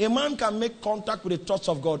 A man can make contact with the thoughts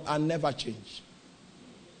of God and never change.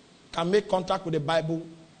 Can make contact with the Bible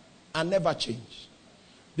and never change.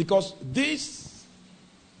 Because this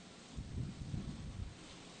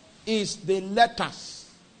is the letters.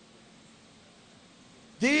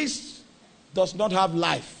 This does not have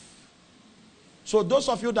life. So those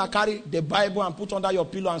of you that carry the Bible and put under your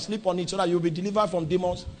pillow and sleep on it so that you'll be delivered from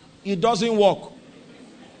demons, it doesn't work.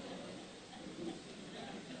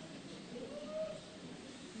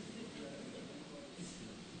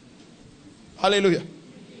 Hallelujah.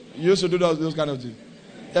 You used to do those kind of things.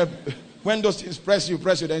 When those things press you,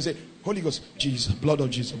 then you say, Holy Ghost, Jesus, blood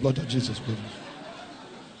of Jesus, blood of Jesus, blood of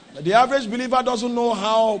Jesus. The average believer doesn't know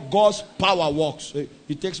how God's power works.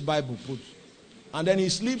 He takes Bible, puts, and then he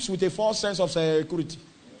sleeps with a false sense of security.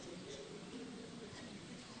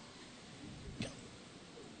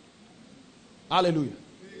 Hallelujah.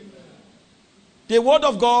 The Word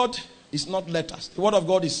of God It's not letters. The word of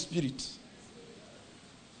God is spirit.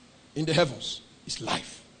 In the heavens, it's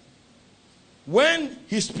life. When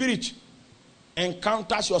his spirit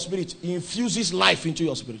encounters your spirit, he infuses life into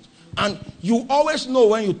your spirit. And you always know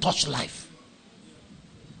when you touch life.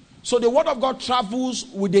 So the word of God travels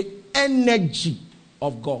with the energy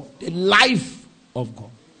of God, the life of God.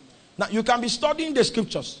 Now you can be studying the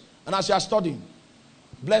scriptures, and as you are studying,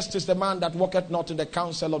 blessed is the man that walketh not in the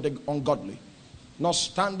counsel of the ungodly, nor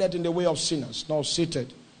standeth in the way of sinners, nor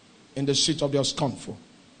sitteth in the seat of the scornful,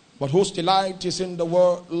 but whose delight is in the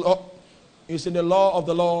word, is in the law of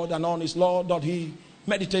the Lord, and on his law doth he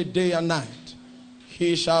meditate day and night.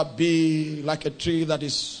 He shall be like a tree that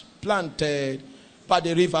is planted by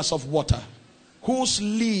the rivers of water, whose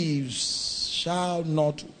leaves shall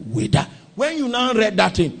not wither. When you now read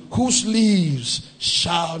that in, whose leaves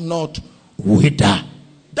shall not wither.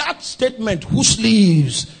 That statement, whose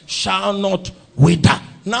leaves shall not wither,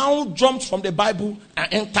 now jumps from the Bible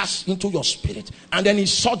and enters into your spirit. And then it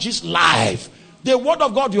surges life. The word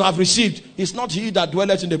of God you have received is not he that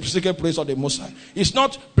dwelleth in the secret place of the Most High. It's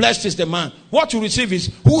not blessed is the man. What you receive is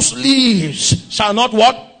whose leaves shall not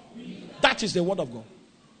what? That is the word of God.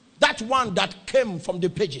 That one that came from the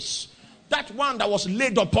pages. That one that was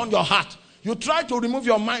laid upon your heart. You tried to remove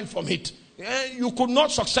your mind from it. You could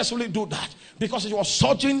not successfully do that because it was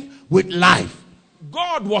surging with life.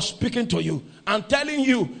 God was speaking to you and telling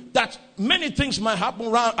you that many things might happen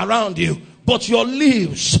around you, but your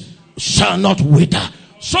leaves shall not wither.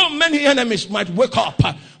 So many enemies might wake up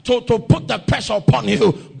to put the pressure upon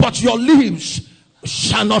you, but your leaves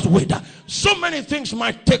shall not wither. So many things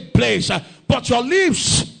might take place, but your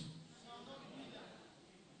leaves.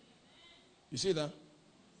 You see that?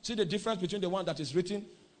 See the difference between the one that is written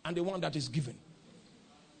and the one that is given.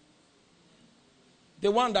 The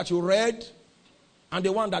one that you read and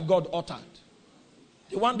the one that God uttered.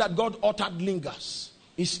 The one that God uttered lingers.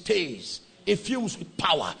 It stays. It fumes with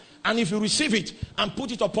power. And if you receive it and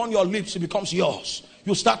put it upon your lips, it becomes yours.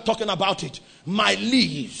 You start talking about it. My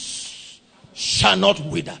leaves shall not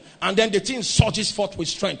wither. And then the thing surges forth with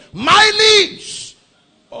strength. My leaves.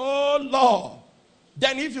 Oh Lord.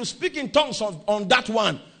 Then if you speak in tongues on that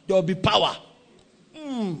one, there will be power.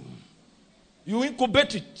 You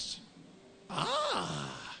incubate it.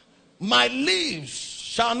 My leaves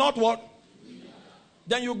shall not what?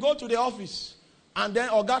 Then you go to the office and then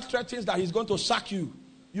Oga threatens that he's going to sack you.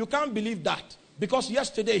 You can't believe that. Because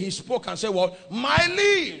yesterday he spoke and said, well, my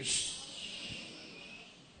leaves.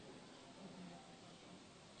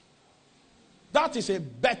 That is a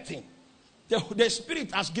bad thing. The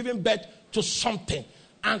spirit has given birth to something.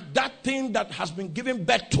 And that thing that has been given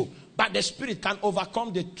birth to by the spirit can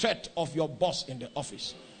overcome the threat of your boss in the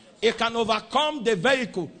office. It can overcome the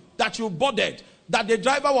vehicle that you boarded, that the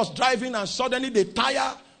driver was driving and suddenly the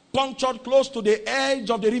tire punctured close to the edge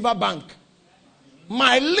of the river bank.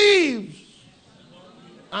 My leaves.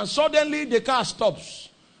 And suddenly the car stops.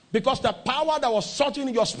 Because the power that was surging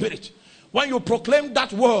in your spirit, when you proclaimed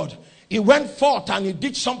that word, it went forth and it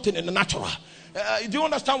did something in the natural. Do you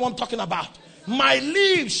understand what I'm talking about? My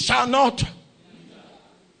leaves shall not.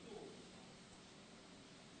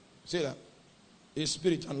 See that? It's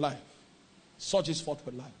spirit and life. Surges forth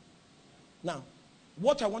with life. Now,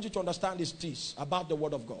 what I want you to understand is this about the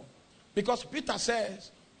word of God. Because Peter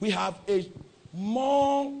says we have a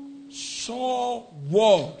more sure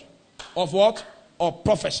word of what? Of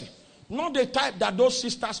prophecy. Not the type that those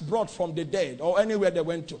sisters brought from the dead or anywhere they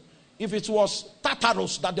went to. If it was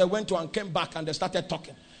Tartarus that they went to and came back and they started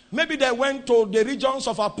talking. Maybe they went to the regions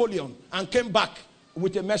of Apollyon and came back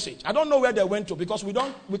with a message. I don't know where they went to because we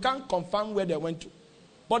can't confirm where they went to.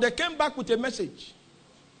 But they came back with a message.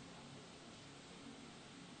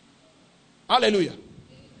 Hallelujah.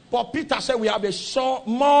 But Peter said we have a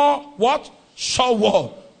more what? Sure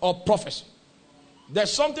word of prophecy.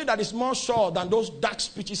 There's something that is more sure than those dark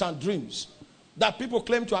speeches and dreams that people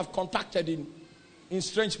claim to have contacted in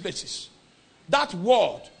strange places. That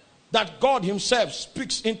word that God himself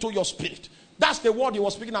speaks into your spirit. That's the word he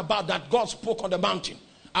was speaking about that God spoke on the mountain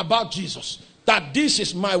about Jesus. That this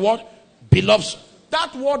is my word, beloved.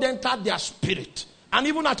 That word entered their spirit. And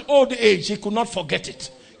even at old age, he could not forget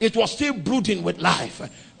it. It was still brooding with life.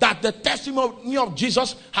 That the testimony of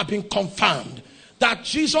Jesus had been confirmed. That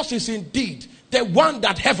Jesus is indeed the one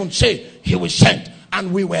that heaven said he will send.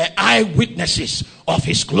 And we were eyewitnesses of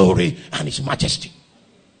his glory and his majesty.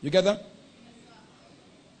 You get that?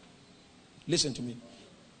 Listen to me.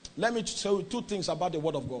 Let me tell you two things about the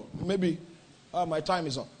word of God. Maybe my time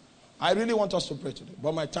is up. I really want us to pray today,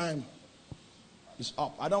 but my time is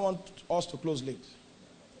up. I don't want us to close late.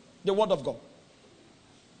 The word of God.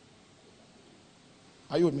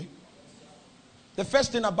 Are you with me? The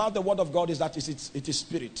first thing about the word of God is that it is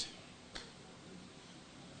spirit.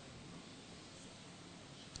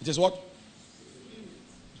 It is what?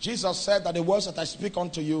 Jesus said that the words that I speak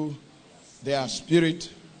unto you, they are spirit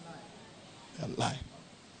and life.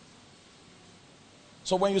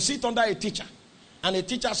 So when you sit under a teacher, and a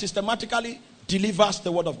teacher systematically delivers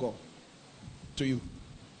the word of God to you,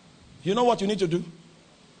 you know what you need to do?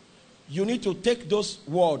 You need to take those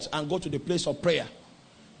words and go to the place of prayer.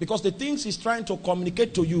 Because the things he's trying to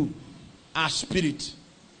communicate to you are spirit.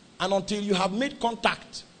 And until you have made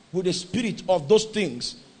contact with the spirit of those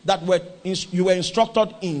things that you were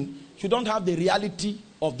instructed in, you don't have the reality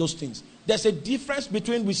of those things. There's a difference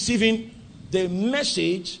between receiving the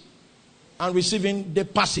message and receiving the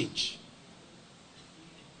passage.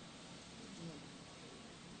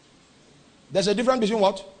 There's a difference between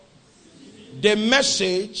what? The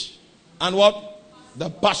message and what? The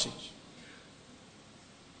passage.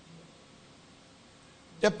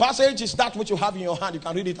 The passage is that which you have in your hand. You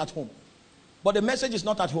can read it at home. But the message is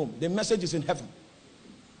not at home. The message is in heaven.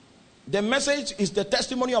 The message is the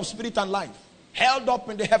testimony of spirit and life, held up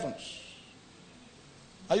in the heavens.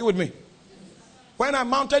 Are you with me? When I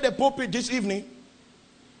mounted the pulpit this evening,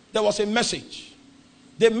 there was a message.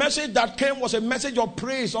 The message that came was a message of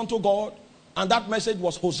praise unto God, and that message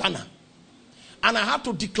was Hosanna. And I had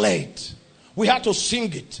to declare it. We had to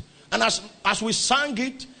sing it. And as we sang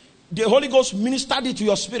it, the Holy Ghost ministered it to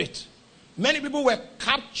your spirit. Many people were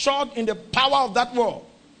captured in the power of that word.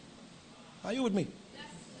 Are you with me?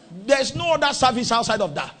 There's no other service outside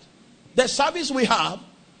of that. The service we have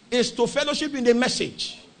is to fellowship in the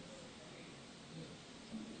message.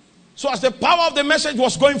 So as the power of the message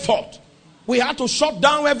was going forth, we had to shut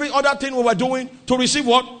down every other thing we were doing to receive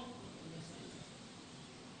what?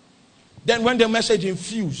 Then when the message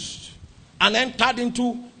infused and entered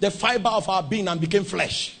into the fiber of our being and became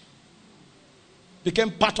flesh,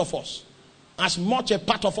 became part of us, as much a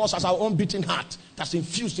part of us as our own beating heart that's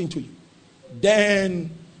infused into you,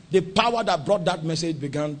 then the power that brought that message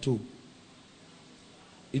began to.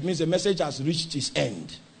 It means the message has reached its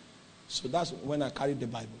end. So that's when I carried the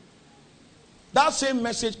Bible. That same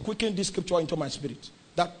message quickened this scripture into my spirit.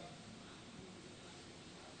 That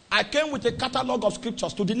I came with a catalog of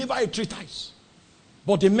scriptures to deliver a treatise.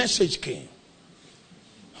 But the message came.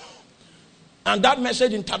 And that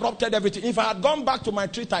message interrupted everything. If I had gone back to my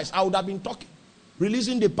treatise, I would have been talking,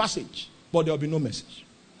 releasing the passage, but there will be no message.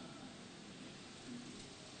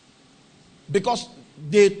 Because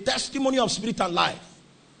the testimony of spirit and life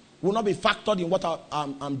will not be factored in what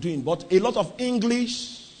I'm doing. But a lot of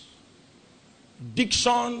English,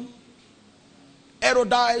 diction,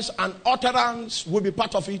 erudice, and utterance will be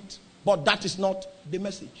part of it. But that is not the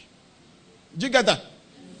message. Do you get that?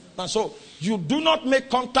 And so you do not make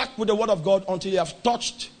contact with the word of God until you have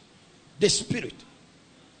touched the spirit.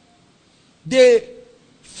 The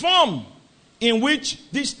form in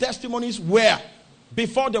which these testimonies were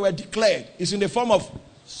before they were declared is in the form of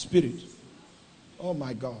spirit. Oh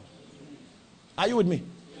my God. Are you with me?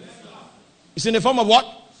 Yes, it's in the form of what?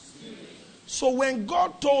 Spirit. So when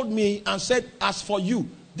God told me and said, as for you,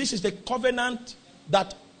 this is the covenant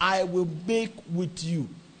that I will make with you.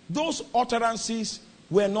 Those utterances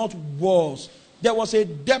were not words. There was a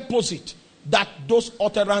deposit that those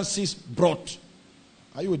utterances brought.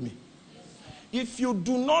 Are you with me? Yes, if you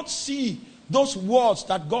do not see those words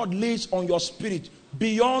that God lays on your spirit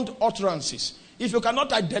beyond utterances, if you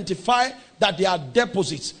cannot identify that they are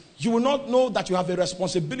deposits, you will not know that you have a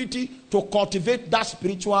responsibility to cultivate that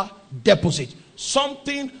spiritual deposit.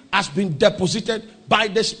 Something has been deposited by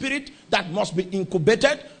the spirit that must be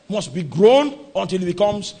incubated, must be grown until it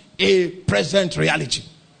becomes a present reality.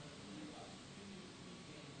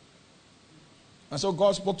 And so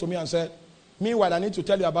God spoke to me and said, meanwhile, I need to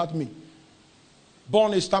tell you about me.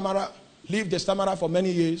 Born a stammerer, lived the stammerer for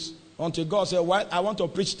many years, until God said, well, I want to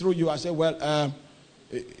preach through you. I said, well,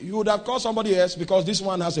 you would have called somebody else because this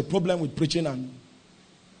one has a problem with preaching and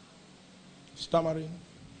stammering.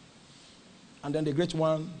 And then the great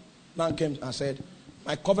one now came and said,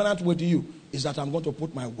 my covenant with you is that I'm going to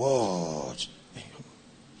put my words in you.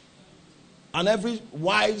 And every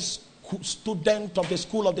wise student of the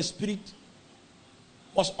school of the spirit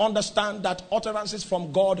must understand that utterances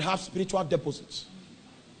from God have spiritual deposits.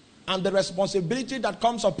 And the responsibility that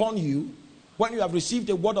comes upon you when you have received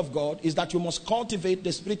the word of God is that you must cultivate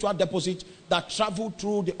the spiritual deposit that travel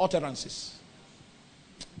through the utterances.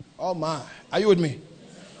 Oh my, are you with me?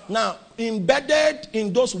 Now, embedded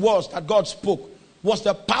in those words that God spoke was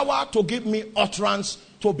the power to give me utterance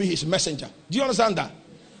to be his messenger. Do you understand that?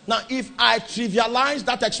 Now, if I trivialize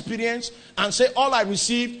that experience and say all I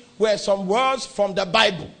received were some words from the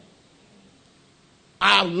Bible,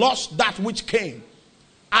 I have lost that which came.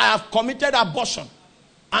 I have committed abortion.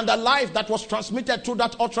 And the life that was transmitted through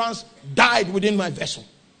that utterance died within my vessel.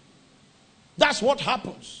 That's what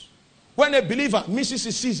happens when a believer misses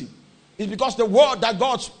his season. It's because the word that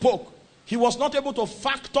God spoke, he was not able to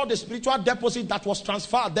factor the spiritual deposit that was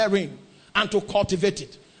transferred therein and to cultivate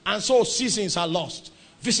it. And so seasons are lost.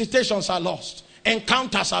 Visitations are lost.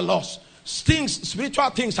 Encounters are lost. Spiritual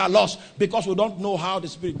things are lost because we don't know how the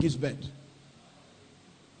Spirit gives birth.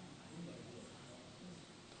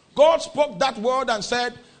 God spoke that word and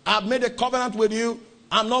said, I have made a covenant with you.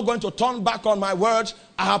 I'm not going to turn back on my words.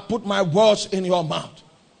 I have put my words in your mouth.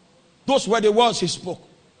 Those were the words he spoke.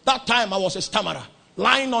 That time I was a stammerer,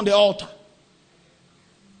 lying on the altar.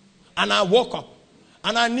 And I woke up.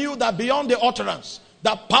 And I knew that beyond the utterance,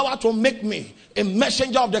 the power to make me a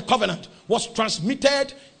messenger of the covenant was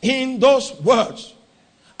transmitted in those words.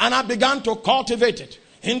 And I began to cultivate it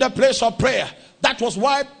in the place of prayer. That was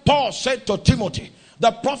why Paul said to Timothy,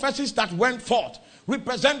 the prophecies that went forth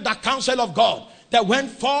represent the counsel of God. That went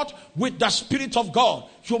forth with the Spirit of God.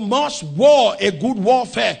 You must war a good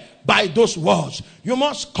warfare by those words. You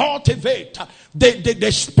must cultivate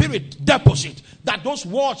the spirit deposit that those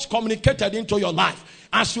words communicated into your life.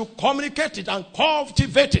 As you communicate it and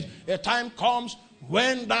cultivate it, a time comes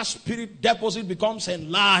when that spirit deposit becomes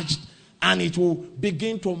enlarged and it will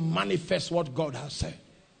begin to manifest what God has said.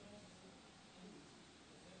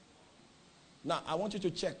 Now, I want you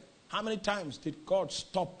to check. How many times did God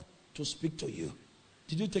stop to speak to you?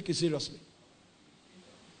 Did you take it seriously?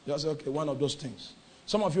 Just say, okay, one of those things.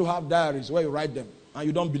 Some of you have diaries where you write them and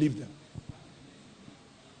you don't believe them.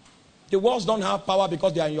 The words don't have power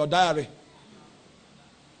because they are in your diary.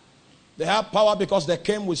 They have power because they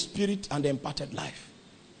came with spirit and they imparted life.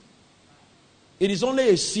 It is only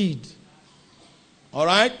a seed, all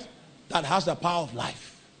right, that has the power of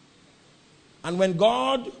life. And when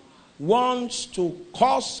God wants to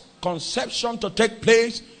cause conception to take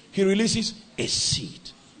place, he releases a seed.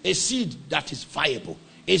 A seed that is viable.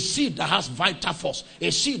 A seed that has vital force.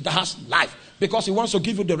 A seed that has life. Because he wants to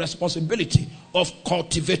give you the responsibility of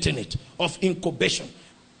cultivating it, of incubation.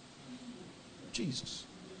 Jesus.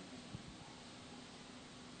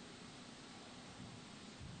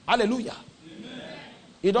 Hallelujah. Amen.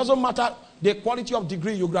 It doesn't matter the quality of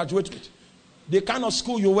degree you graduate with. The kind of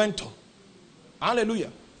school you went to.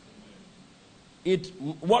 Hallelujah.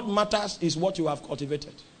 What matters is what you have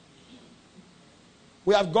cultivated.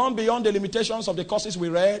 We have gone beyond the limitations of the courses we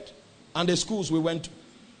read and the schools we went to.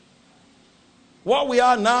 What we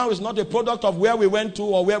are now is not a product of where we went to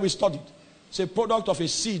or where we studied. It's a product of a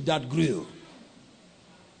seed that grew.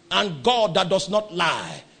 And God that does not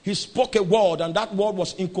lie. He spoke a word and that word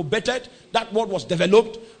was incubated. That word was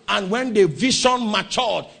developed. And when the vision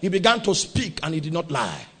matured, he began to speak and he did not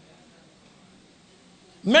lie.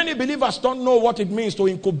 Many believers don't know what it means to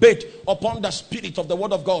incubate upon the spirit of the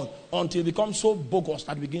word of God until it becomes so bogus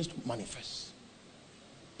that it begins to manifest.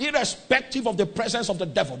 Irrespective of the presence of the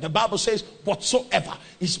devil, the Bible says, whatsoever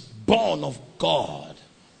is born of God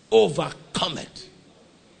overcometh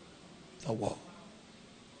the world.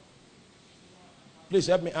 Please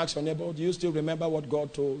help me ask your neighbor, do you still remember what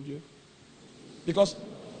God told you? Because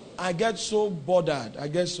I get so bothered.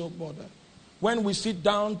 When we sit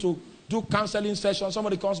down to do counseling sessions,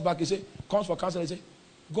 somebody comes back, comes for counseling, he say,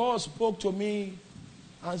 God spoke to me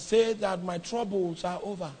and said that my troubles are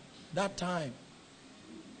over that time.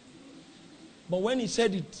 But when he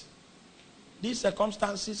said it, these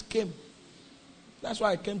circumstances came. That's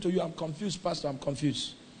why I came to you. I'm confused, Pastor. I'm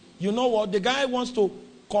confused. You know what? The guy wants to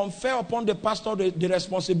confer upon the pastor the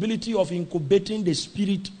responsibility of incubating the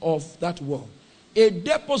spirit of that world. A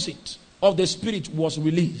deposit of the spirit was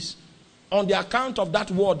released on the account of that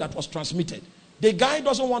word that was transmitted. The guy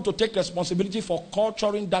doesn't want to take responsibility for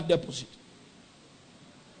culturing that deposit.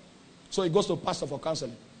 So he goes to pastor for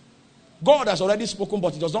counseling. God has already spoken,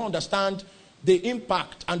 but he does not understand the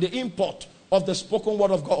impact and the import of the spoken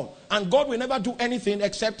word of God. And God will never do anything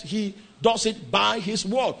except he does it by his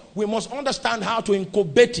word. We must understand how to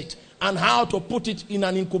incubate it and how to put it in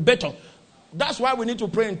an incubator. That's why we need to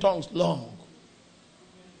pray in tongues long.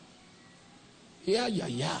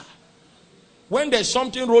 Yeah. When there's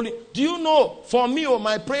something rolling, do you know, for me,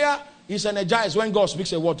 my prayer is energized when God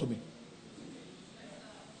speaks a word to me.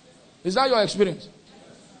 Is that your experience?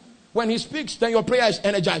 When he speaks, then your prayer is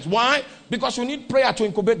energized. Why? Because you need prayer to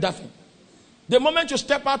incubate that thing. The moment you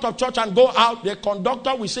step out of church and go out, the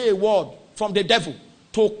conductor will say a word from the devil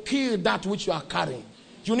to kill that which you are carrying.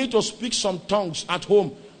 You need to speak some tongues at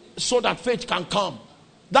home so that faith can come.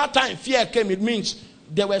 That time fear came, it means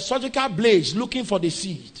there were surgical blades looking for the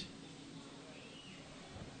seed.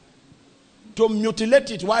 to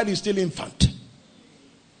mutilate it while it's still infant.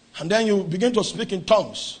 And then you begin to speak in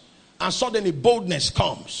tongues. And suddenly boldness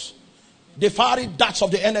comes. The fiery darts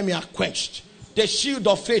of the enemy are quenched. The shield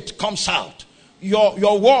of faith comes out.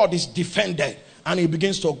 Your word is defended. And it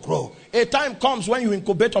begins to grow. A time comes when you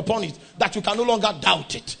incubate upon it that you can no longer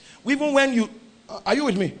doubt it. Even when you... Are you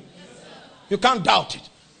with me? Yes, you can't doubt it.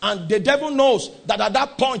 And the devil knows that at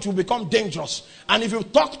that point you become dangerous. And if you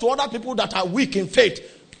talk to other people that are weak in faith,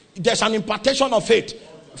 there's an impartation of faith.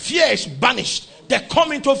 Fear is banished. They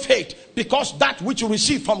come into faith because that which you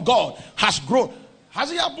receive from God has grown.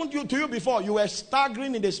 Has it happened to you before? You were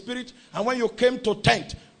staggering in the spirit, and when you came to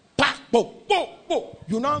tent,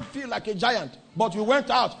 you now feel like a giant. But you went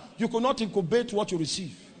out, you could not incubate what you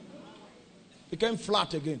received. Became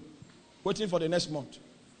flat again, waiting for the next month.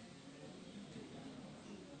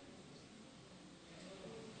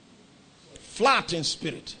 Flat in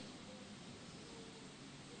spirit.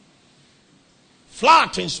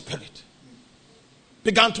 Flat in spirit.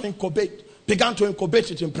 Began to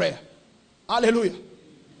incubate it in prayer. Hallelujah.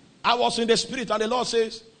 I was in the spirit and the Lord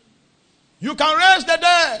says, you can raise the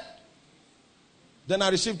dead. Then I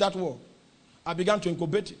received that word. I began to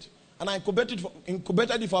incubate it. And I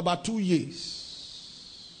incubated it for about 2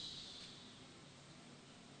 years.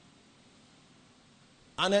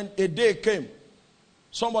 And then a day came.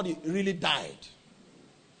 Somebody really died.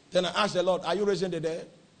 Then I asked the Lord, are you raising the dead?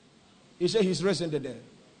 He said he's raising the dead.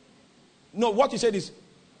 No, what he said is,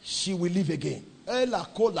 she will live again. Ela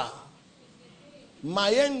kola.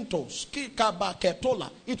 Maento skikaba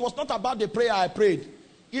ketola. It was not about the prayer I prayed.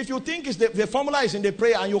 If you think it's the formula is in the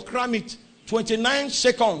prayer and you cram it, 29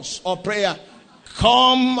 seconds of prayer,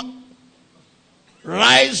 come,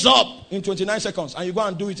 rise up in 29 seconds, and you go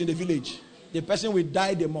and do it in the village. The person will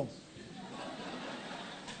die the month.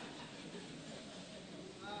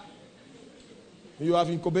 You have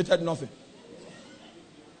incubated nothing.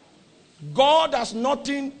 God has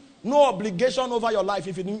nothing, no obligation over your life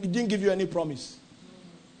if he didn't give you any promise.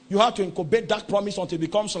 You have to incubate that promise until it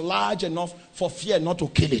becomes large enough for fear not to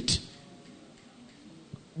kill it.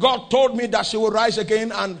 God told me that she will rise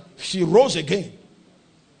again, and she rose again.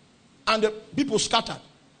 And the people scattered.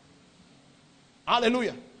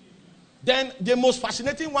 Hallelujah. Then the most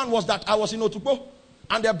fascinating one was that I was in Otukpo,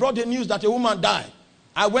 and they brought the news that a woman died.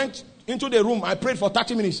 I went into the room, I prayed for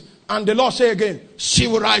 30 minutes, and the Lord said again, she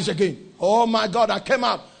will rise again. Oh my God, I came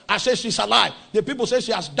out. I said she's alive. The people say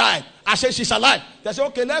she has died. I said she's alive. They said,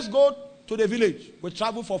 okay, let's go to the village. We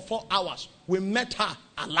traveled for 4 hours. We met her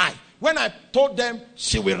alive. When I told them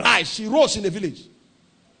she will rise, she rose in the village.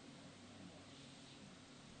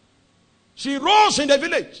 She rose in the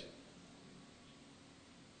village.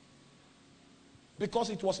 Because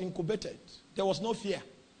it was incubated. There was no fear.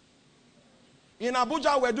 In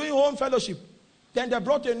Abuja, we're doing home fellowship. Then they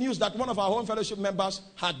brought the news that one of our home fellowship members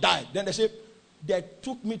had died. Then they said, they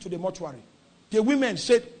took me to the mortuary. The women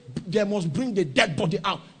said, they must bring the dead body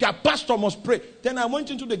out. Their pastor must pray. Then I went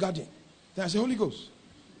into the garden. Then I said, Holy Ghost,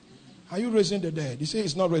 are you raising the dead? He said,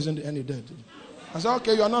 he's not raising any dead. I said,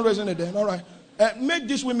 okay, you are not raising the dead. All right. Make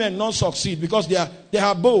these women not succeed because they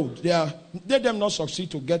are bold. Let them not succeed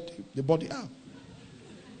to get the body out.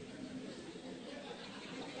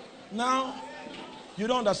 Now, you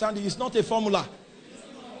don't understand it. It's not a formula.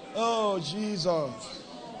 Oh, Jesus.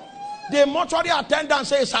 The mortuary attendant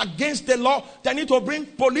says it's against the law. They need to bring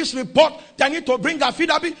police report. They need to bring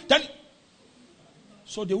affidavit.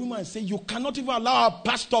 So the woman said, you cannot even allow our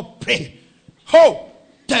pastor pray. Oh,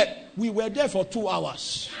 we were there for 2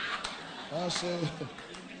 hours. I said,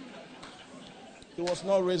 he was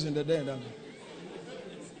not raising the dead.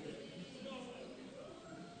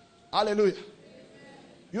 Hallelujah.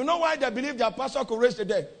 You know why they believe their pastor could raise the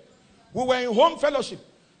dead? We were in home fellowship,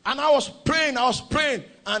 and I was praying,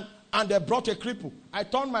 and they brought a cripple. I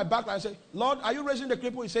turned my back and I said, Lord, are you raising the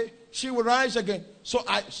cripple? He said, she will rise again. So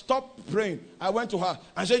I stopped praying. I went to her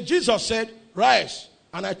and said, Jesus said, rise.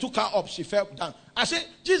 And I took her up. She fell down. I said,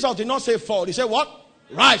 Jesus did not say fall. He said, what?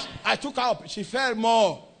 Rise. I took her up. She fell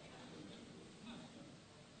more.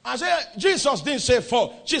 I said, Jesus didn't say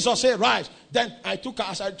fall. Jesus said, rise. Then I took her.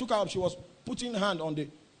 As I took her up, she was putting hand on the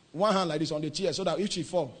one hand like this on the chair so that if she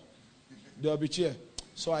falls, there will be chair.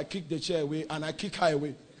 So I kicked the chair away and I kicked her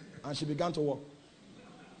away. And she began to walk.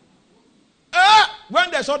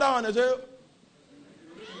 When they saw that one, they said,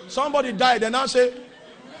 somebody died. They now say,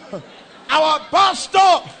 our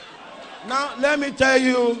pastor. Now, let me tell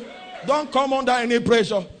you, don't come under any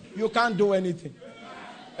pressure. You can't do anything.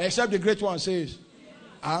 Except the great one says,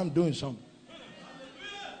 I'm doing something.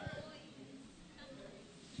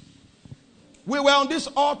 We were on this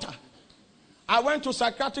altar. I went to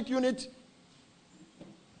psychiatric unit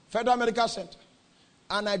Federal Medical Center.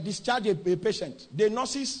 And I discharged a patient. The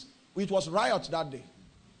nurses, it was riot that day.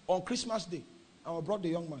 On Christmas Day. And I brought the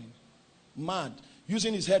young man. Mad.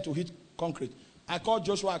 Using his head to hit concrete. I called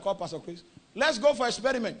Joshua, I called Pastor Chris. Let's go for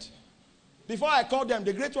experiment. Before I called them,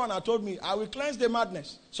 the great one had told me, I will cleanse the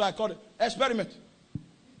madness. So I called it, experiment.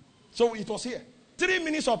 So it was here. 3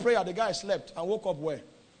 minutes of prayer, the guy slept and woke up well.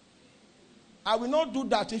 I will not do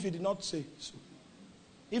that if he did not say so.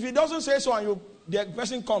 If he doesn't say so and the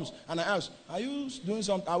person comes and I ask, are you doing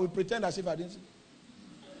something? I will pretend as if I didn't say.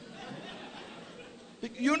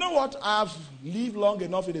 You know what? I have lived long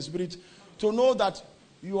enough in the spirit to know that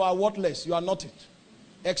you are worthless. You are nothing.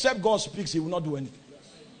 Except God speaks, he will not do anything.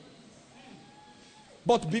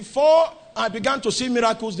 But before I began to see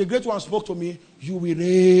miracles, the great one spoke to me, you will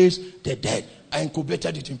raise the dead. I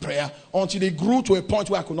incubated it in prayer until it grew to a point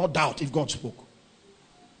where I could not doubt if God spoke.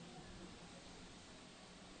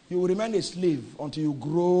 You will remain a slave until you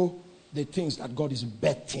grow the things that God is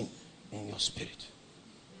betting in your spirit.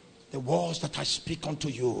 The words that I speak unto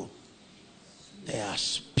you, they are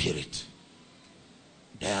spirit.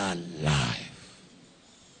 They are life.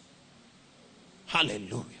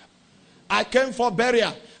 Hallelujah. I came for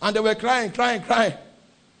burial and they were crying.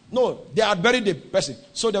 No, they had buried the person.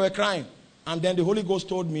 So they were crying. And then the Holy Ghost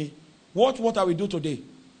told me, what I will do today?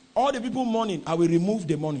 All the people mourning, I will remove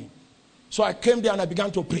the mourning. So I came there and I began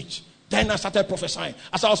to preach. Then I started prophesying.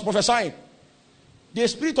 As I was prophesying, the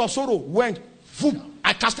spirit of sorrow went, whoop,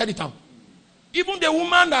 I casted it out. Even the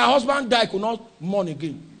woman that her husband died could not mourn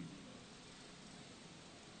again.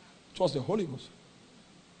 It was the Holy Ghost.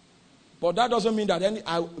 But that doesn't mean that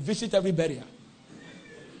I visit every burial.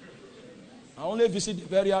 I only visit the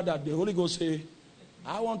burial that the Holy Ghost say,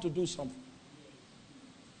 I want to do something.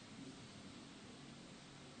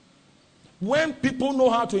 When people know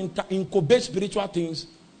how to incubate spiritual things,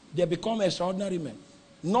 they become extraordinary men.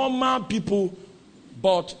 Normal people,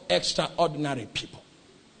 but extraordinary people.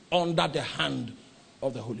 Under the hand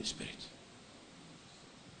of the Holy Spirit.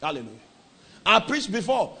 Hallelujah. I preached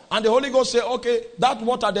before, and the Holy Ghost said, okay, that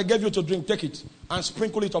water they gave you to drink, take it and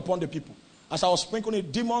sprinkle it upon the people. As I was sprinkling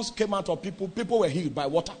it, demons came out of people. People were healed by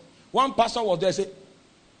water. One pastor was there, said,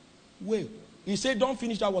 wait. He said, don't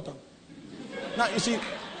finish that water. Now, you see,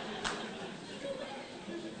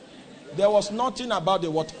 there was nothing about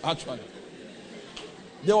the water, actually.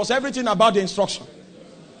 There was everything about the instruction.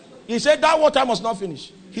 He said, that water must not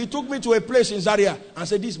finish. He took me to a place in Zaria and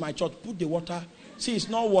said, this is my church. Put the water. See, it's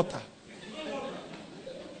not water.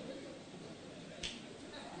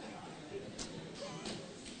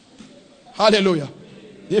 Hallelujah.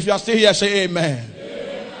 If you are still here, say amen.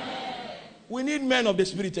 Amen. We need men of the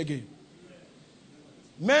Spirit again.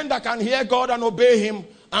 Men that can hear God and obey him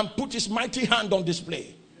and put his mighty hand on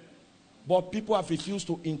display. But people have refused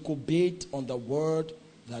to incubate on the word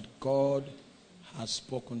that God has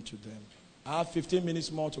spoken to them. I have 15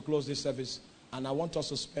 minutes more to close this service, and I want us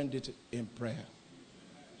to spend it in prayer.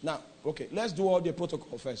 Now, okay, let's do all the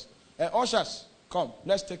protocol first. Ushers, come,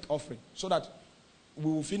 let's take offering so that we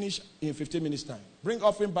will finish in 15 minutes time. Bring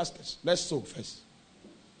offering baskets. Let's sow first.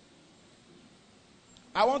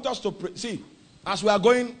 I want us to pray. See, as we are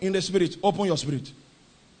going in the spirit, open your spirit.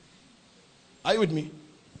 Are you with me?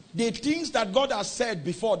 The things that God has said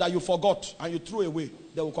before that you forgot and you threw away,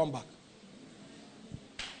 they will come back.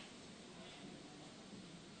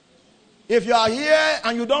 If you are here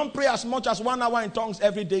and you don't pray as much as 1 hour in tongues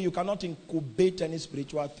every day, you cannot incubate any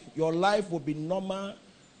spiritual thing. Your life will be normal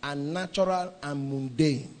and natural and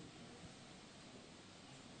mundane.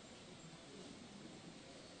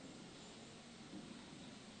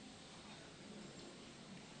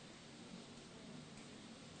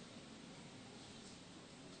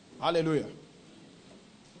 Hallelujah.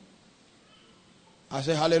 I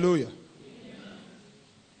say hallelujah.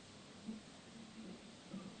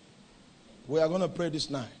 We are going to pray this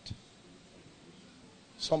night.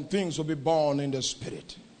 Some things will be born in the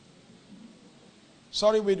spirit.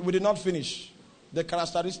 Sorry, we did not finish the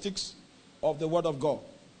characteristics of the word of God.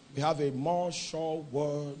 We have a more sure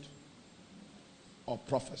word of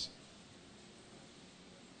prophecy.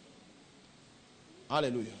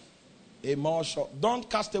 Hallelujah. A more sure. Don't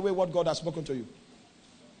cast away what God has spoken to you.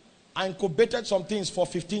 I incubated some things for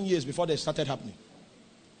 15 years before they started happening.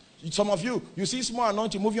 Some of you, you see small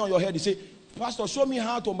anointing moving on your head. You say, Pastor, show me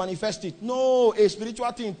how to manifest it. No, a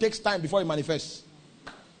spiritual thing takes time before it manifests.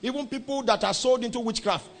 Even people that are sold into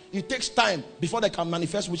witchcraft, it takes time before they can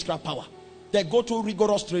manifest witchcraft power. They go through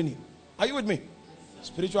rigorous training. Are you with me?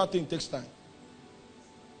 Spiritual thing takes time.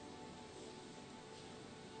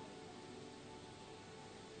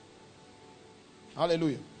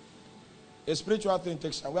 Hallelujah. A spiritual thing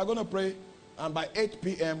takes time. We are going to pray And by 8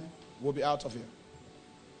 p.m., we'll be out of here.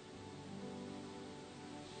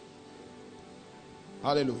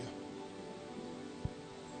 Hallelujah.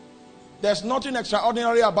 There's nothing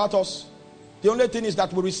extraordinary about us. The only thing is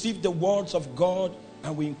that we received the words of God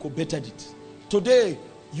and we incubated it. Today,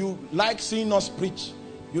 you like seeing us preach.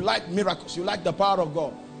 You like miracles. You like the power of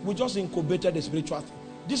God. We just incubated the spiritual thing.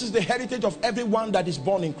 This is the heritage of everyone that is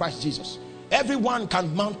born in Christ Jesus. Everyone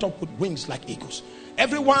can mount up with wings like eagles.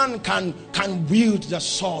 Everyone can wield the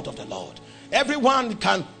sword of the Lord. Everyone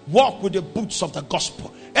can walk with the boots of the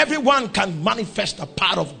gospel. Everyone can manifest the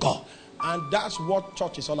power of God. And that's what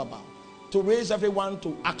church is all about. To raise everyone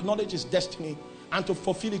to acknowledge his destiny and to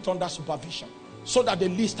fulfill it under supervision, so that the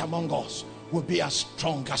least among us will be as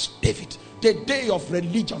strong as David. The day of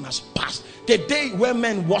religion has passed. The day where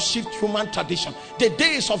men worshipped human tradition, the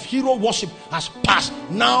days of hero worship has passed.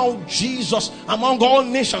 Now Jesus among all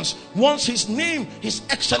nations wants his name, his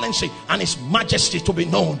excellency and his majesty to be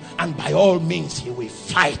known, and by all means he will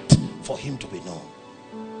fight for him to be known.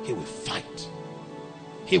 He will fight.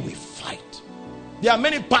 He will fight. There are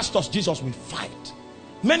many pastors Jesus will fight.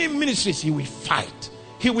 Many ministries he will fight.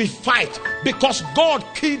 He will fight because God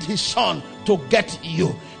killed his son to get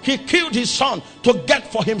you. He killed his son to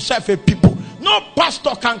get for himself a people. No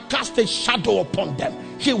pastor can cast a shadow upon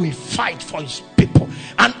them. He will fight for his people.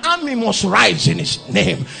 An army must rise in his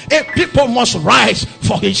name. A people must rise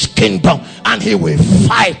for his kingdom. And he will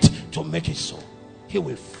fight to make it so. He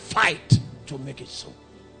will fight to make it so.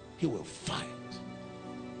 He will fight.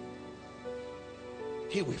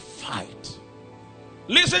 He will fight.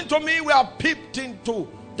 Listen to me. We have peeped into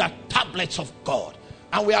the tablets of God,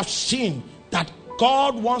 and we have seen that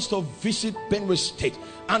God wants to visit Benue State,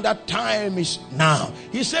 and the time is now.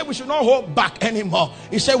 He said we should not hold back anymore.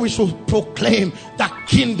 He said we should proclaim the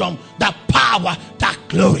kingdom, the power, the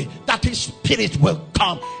glory, that his spirit will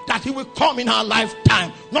come, that he will come in our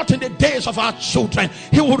lifetime, not in the days of our children.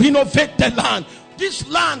 He will renovate the land. This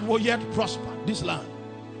land will yet prosper. This land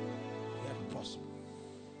will yet prosper.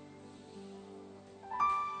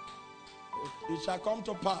 It shall come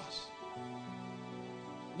to pass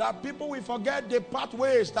that people will forget the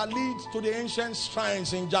pathways that lead to the ancient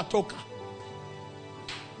shrines in Jatoka.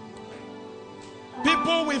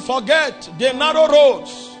 People will forget the narrow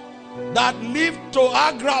roads that lead to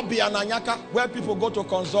Agrabi and Anyaka, where people go to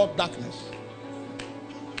consult darkness.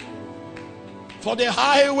 For the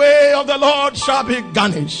highway of the Lord shall be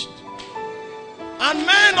garnished, and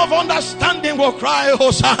men of understanding will cry,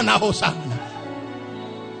 Hosanna, Hosanna.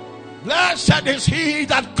 Blessed is he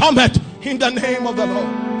that cometh in the name of the Lord.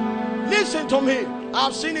 Listen to me.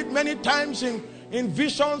 I've seen it many times in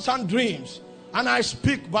visions and dreams, and I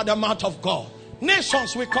speak by the mouth of God.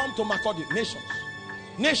 Nations will come to Makodi.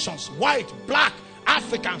 Nations, white, black,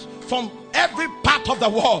 Africans, from every part of the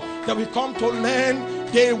world, they will come to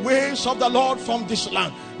learn the ways of the Lord from this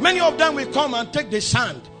land. Many of them will come and take the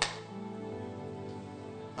sand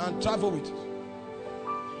and travel with it.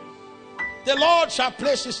 The Lord shall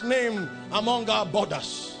place his name among our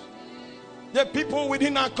borders. The people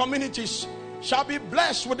within our communities shall be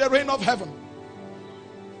blessed with the rain of heaven.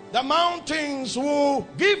 The mountains will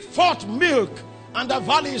give forth milk, and the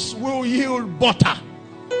valleys will yield butter.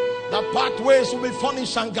 The pathways will be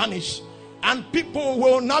furnished and garnished, and people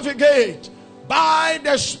will navigate by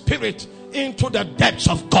the Spirit into the depths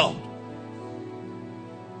of God.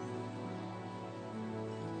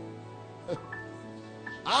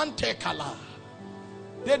 Antekala.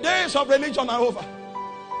 The days of religion are over.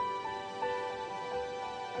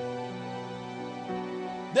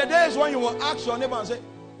 The days when you will ask your neighbor and say,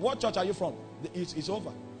 what church are you from? It's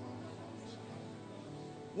over.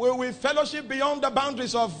 We will fellowship beyond the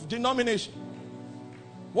boundaries of denomination.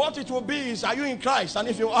 What it will be is, are you in Christ? And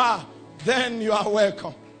if you are, then you are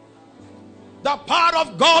welcome. The power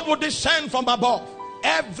of God will descend from above.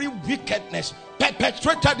 Every wickedness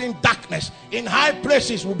perpetrated in darkness, in high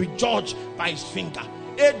places, will be judged by his finger.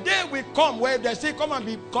 A day will come where they say, come and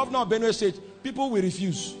be governor of Benue State. People will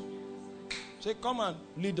refuse. Say, come and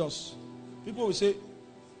lead us. People will say,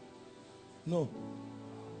 no.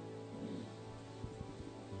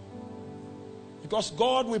 Because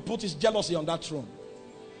God will put his jealousy on that throne.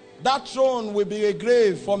 That throne will be a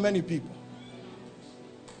grave for many people.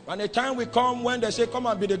 And a time will come when they say, come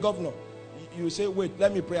and be the governor. You say, wait,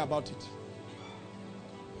 let me pray about it.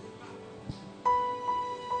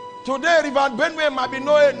 Today, River Benue might be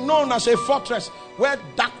known as a fortress where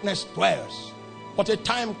darkness dwells. But a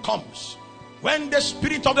time comes when the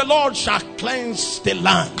Spirit of the Lord shall cleanse the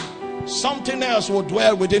land. Something else will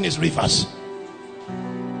dwell within his rivers.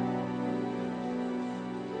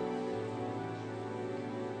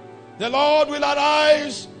 The Lord will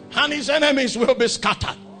arise and his enemies will be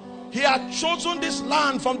scattered. He had chosen this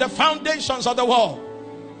land from the foundations of the world,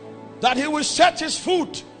 that he will set his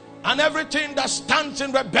foot, and everything that stands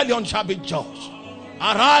in rebellion shall be judged.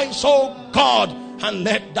 Arise, O God, and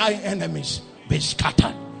let thy enemies be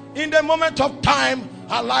scattered. In the moment of time,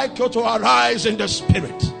 I'd like you to arise in the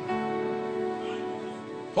spirit.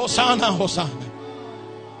 Hosanna, Hosanna.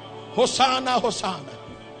 Hosanna, Hosanna.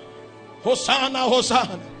 Hosanna,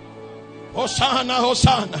 Hosanna. Hosanna,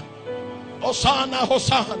 Hosanna. Hosanna,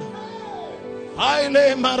 Hosanna.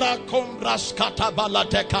 Aile marakombras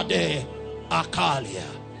katabaladekade akalia.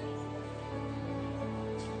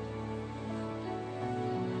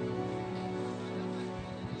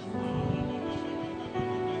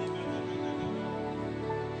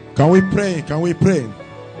 Can we pray? Can we pray?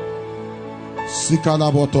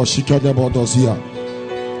 Sikalaboto shikedebodozia.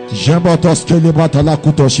 Jembotos kelebatala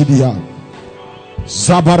kutoshidia.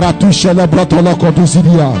 Zabaratu shelebotolo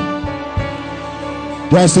koduzidia.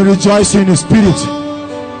 There's a rejoicing in the spirit.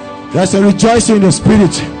 There's a rejoicing in the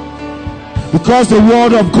spirit. Because the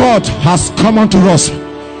word of God has come unto us.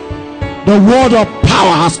 The word of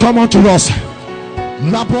power has come unto us.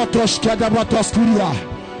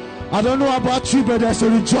 I don't know about you, but there's a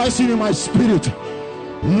rejoicing in my spirit.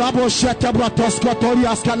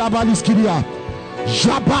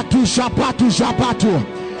 Jabatu, Jabatu, Jabatu.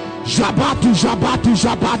 Jabatu, Jabatu,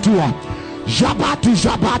 Jabatu. Jabatu,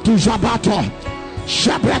 Jabatu, Jabatu.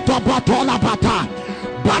 Jabreto Batola Bata.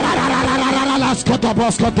 Bararararararara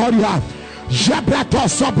Skotoboskotoria. Jabreto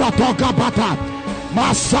Sobrato Gabata.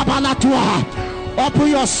 Masabalatua. Open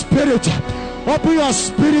your spirit. Open your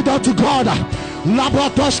spirit unto God.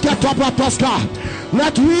 Labotoska Tobratoska.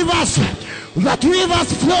 Let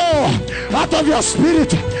rivers flow out of your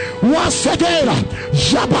spirit. Once again,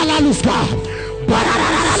 Jabalaluska.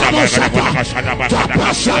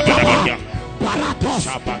 Baratos,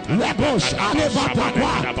 Lebos,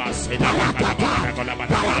 Alebataqua,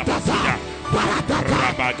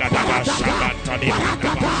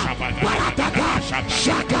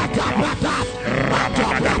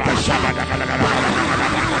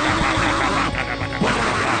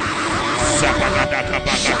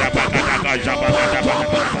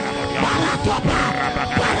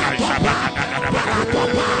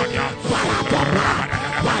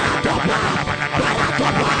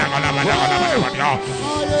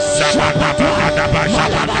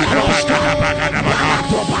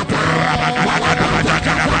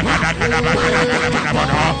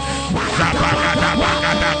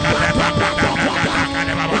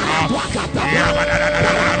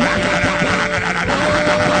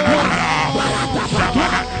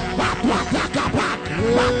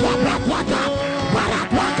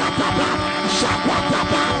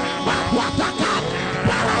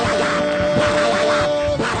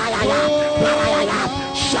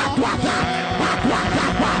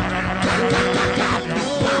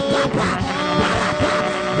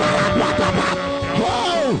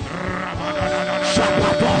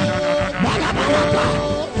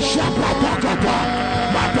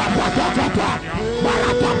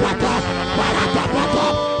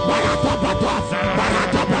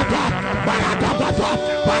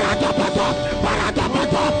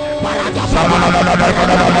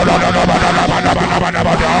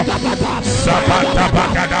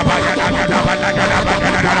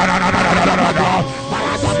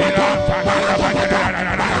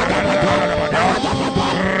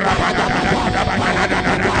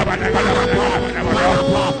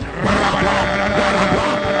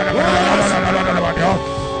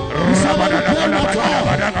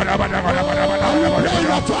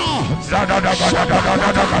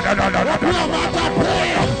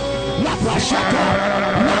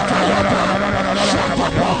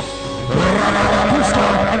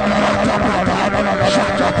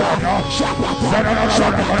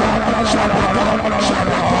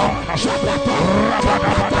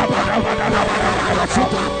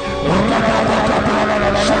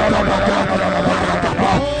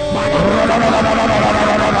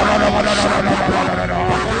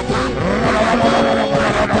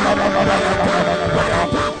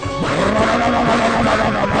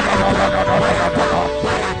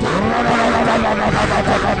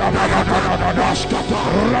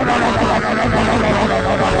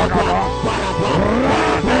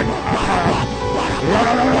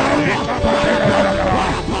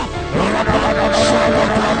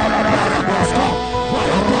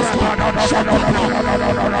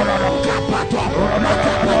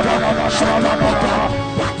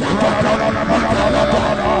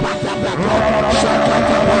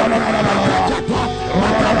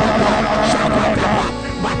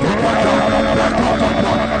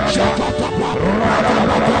 Shut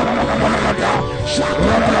up.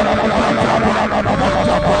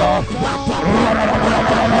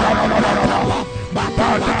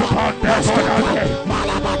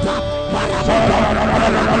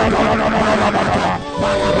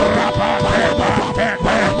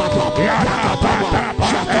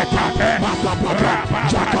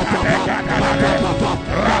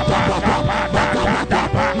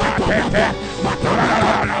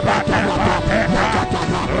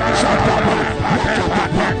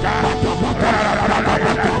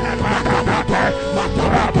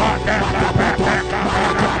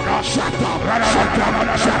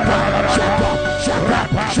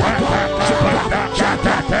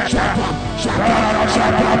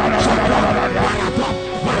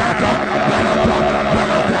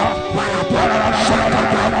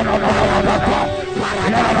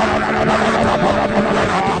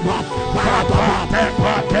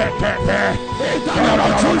 In the name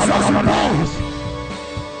of Jesus, we pray.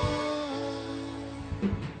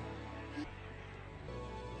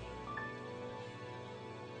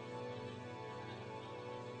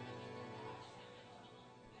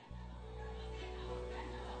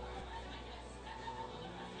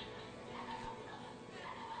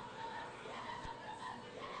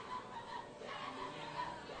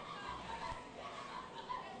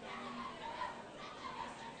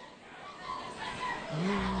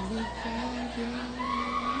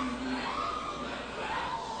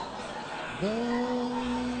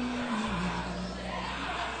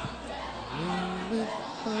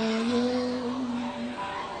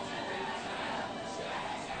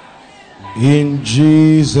 In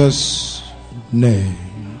Jesus'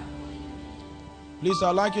 name. Please,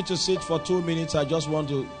 I'd like you to sit for 2 minutes. I just want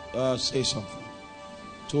to say something.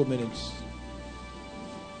 2 minutes.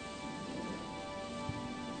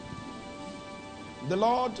 The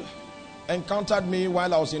Lord encountered me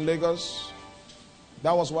while I was in Lagos.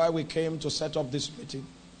 That was why we came to set up this meeting.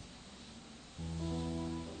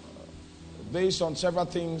 Based on several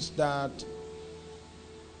things that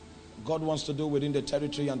God wants to do within the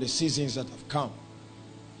territory and the seasons that have come.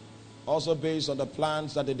 Also based on the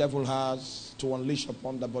plans that the devil has to unleash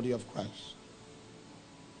upon the body of Christ.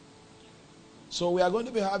 So we are going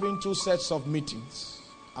to be having 2 sets of meetings.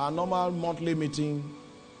 Our normal monthly meeting.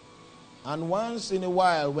 And once in a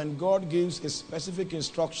while, when God gives a specific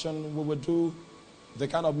instruction, we will do the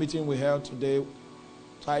kind of meeting we held today,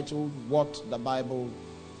 titled What the Bible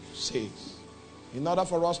Says. In order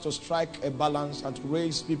for us to strike a balance and to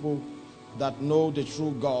raise people that know the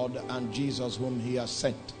true God and Jesus whom he has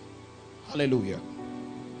sent. Hallelujah.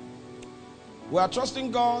 We are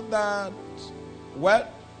trusting God that,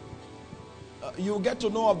 you get to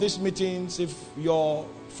know of these meetings if your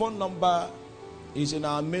phone number is in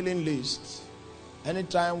our mailing list.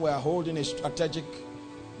 Anytime we are holding a strategic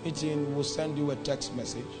meeting, we'll send you a text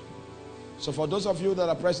message. So for those of you that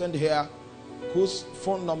are present here, whose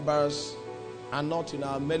phone numbers are not in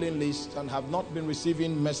our mailing list and have not been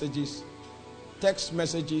receiving messages, text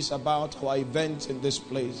messages about our events in this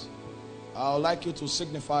place, I would like you to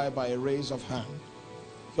signify by a raise of hand.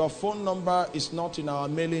 Your phone number is not in our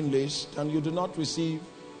mailing list and you do not receive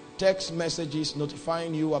text messages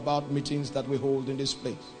notifying you about meetings that we hold in this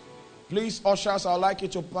place. Please, ushers, I would like you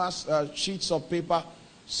to pass sheets of paper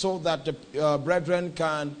so that the brethren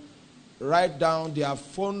can write down their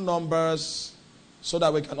phone numbers so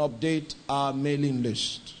that we can update our mailing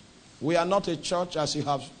list. We are not a church, as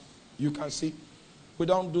you can see. We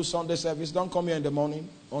don't do Sunday service. Don't come here in the morning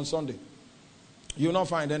on Sunday. You will not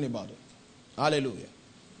find anybody. Hallelujah.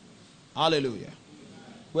 Hallelujah.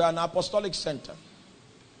 We are an apostolic center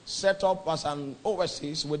set up as an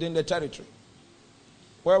oasis within the territory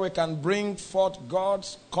where we can bring forth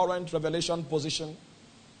God's current revelation position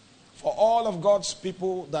for all of God's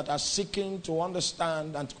people that are seeking to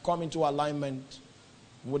understand and to come into alignment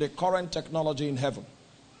with the current technology in heaven.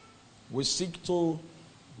 We seek to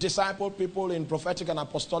disciple people in prophetic and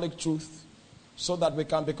apostolic truth so that we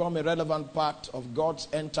can become a relevant part of God's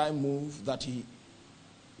end time move that he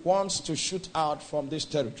wants to shoot out from this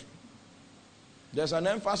territory. There's an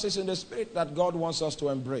emphasis in the spirit that God wants us to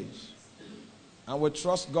embrace. And we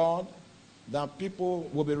trust God that people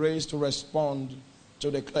will be raised to respond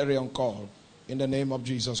to the clarion call in the name of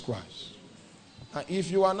Jesus Christ. And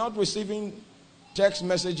if you are not receiving text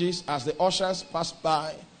messages as the ushers pass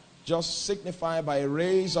by, just signify by a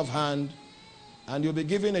raise of hand and you'll be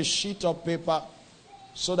given a sheet of paper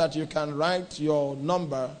so that you can write your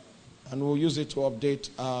number and we'll use it to update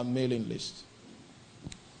our mailing list.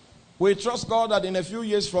 We trust God that in a few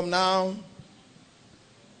years from now,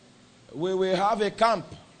 we will have a camp.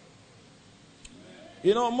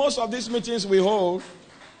 You know, most of these meetings we hold,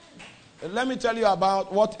 let me tell you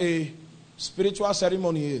about what a spiritual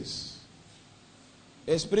ceremony is.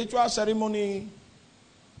 A spiritual ceremony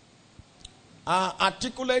are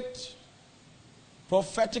articulate,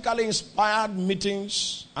 prophetically inspired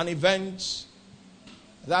meetings and events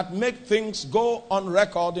that make things go on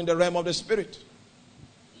record in the realm of the spirit.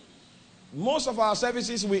 Most of our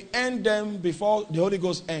services, we end them before the Holy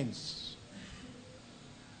Ghost ends.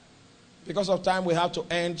 Because of time, we have to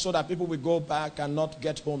end so that people will go back and not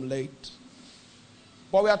get home late.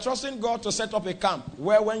 But we are trusting God to set up a camp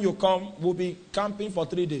where when you come, we'll be camping for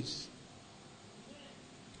 3 days.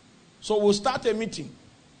 So we'll start a meeting.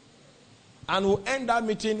 And we'll end that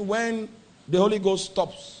meeting when the Holy Ghost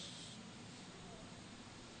stops.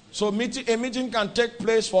 So a meeting can take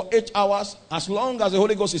place for 8 hours as long as the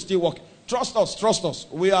Holy Ghost is still working. Trust us, trust us.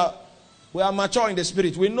 We are mature in the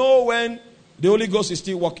spirit. We know when the Holy Ghost is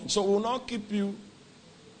still working. So we will not keep you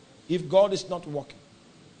if God is not working.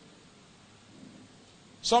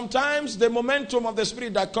 Sometimes the momentum of the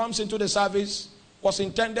Spirit that comes into the service was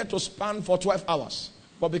intended to span for 12 hours.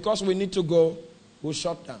 But because we need to go, we'll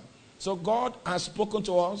shut down. So God has spoken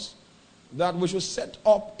to us that we should set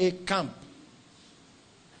up a camp.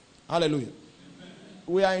 Hallelujah. Amen.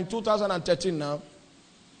 We are in 2013 now.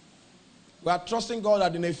 We are trusting God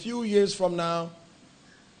that in a few years from now,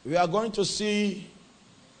 we are going to see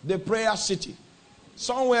the prayer city.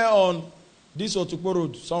 Somewhere on this Otukpo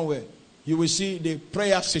Road, somewhere, you will see the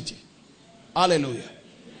prayer city. Hallelujah.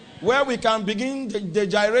 Where we can begin the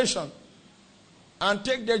gyration and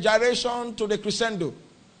take the gyration to the crescendo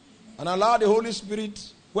and allow the Holy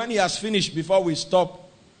Spirit, when he has finished, before we stop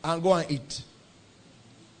and go and eat.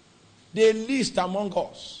 The least among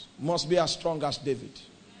us must be as strong as David.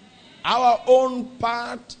 Our own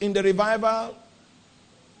part in the revival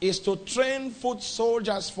is to train foot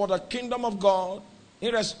soldiers for the kingdom of God,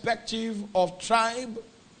 irrespective of tribe,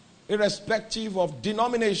 irrespective of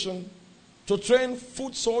denomination, to train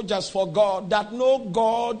foot soldiers for God that know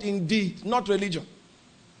God indeed, not religion.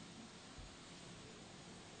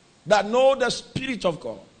 That know the Spirit of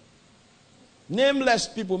God. Nameless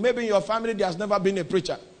people, maybe in your family there has never been a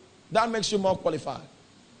preacher. That makes you more qualified.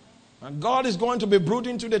 And God is going to be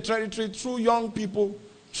brooding to the territory through young people,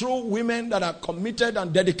 through women that are committed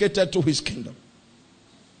and dedicated to his kingdom.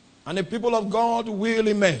 And the people of God will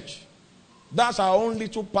emerge. That's our only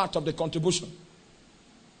little part of the contribution.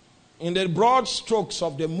 In the broad strokes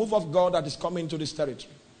of the move of God that is coming to this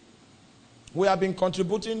territory. We have been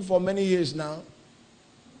contributing for many years now.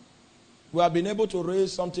 We have been able to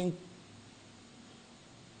raise something.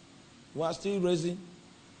 We are still raising.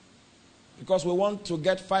 Because we want to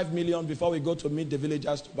get 5 million before we go to meet the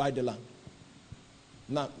villagers to buy the land.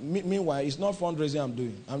 Now, meanwhile, it's not fundraising I'm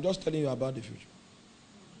doing. I'm just telling you about the future.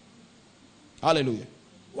 Hallelujah.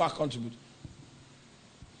 We are contributing.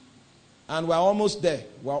 And we're almost there.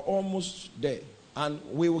 We're almost there. And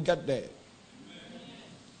we will get there.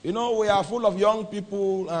 You know, we are full of young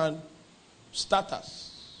people and starters.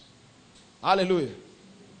 Hallelujah.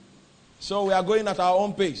 So we are going at our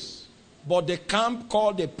own pace. But the camp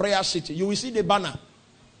called the prayer city, you will see the banner.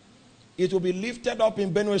 It will be lifted up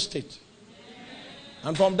in Benue State.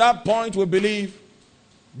 And from that point, we believe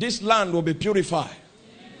this land will be purified.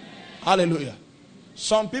 Hallelujah.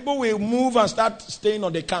 Some people will move and start staying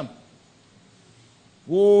on the camp.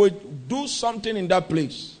 We will do something in that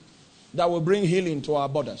place that will bring healing to our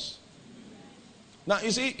borders. Now,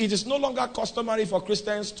 you see, it is no longer customary for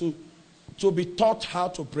Christians to be taught how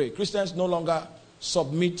to pray. Christians no longer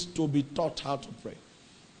submit to be taught how to pray.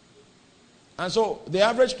 And so, the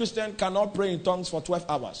average Christian cannot pray in tongues for 12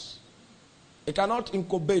 hours. He cannot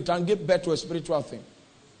incubate and give birth to a spiritual thing.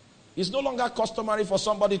 It's no longer customary for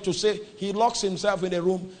somebody to say he locks himself in a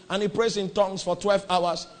room and he prays in tongues for 12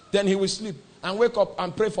 hours, then he will sleep and wake up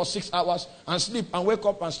and pray for 6 hours and sleep and wake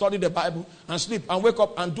up and study the Bible and sleep and wake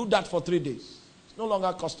up and do that for 3 days. It's no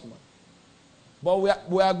longer customary. But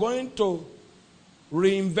we are going to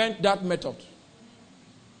reinvent that method.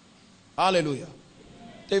 Hallelujah.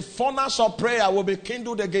 The furnace of prayer will be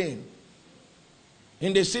kindled again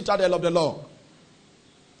in the citadel of the Lord.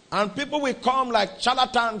 And people will come like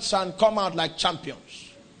charlatans and come out like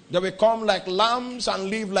champions. They will come like lambs and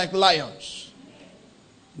live like lions.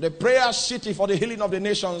 The prayer city for the healing of the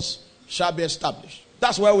nations shall be established.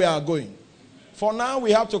 That's where we are going. For now,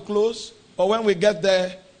 we have to close. But when we get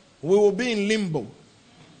there, we will be in limbo.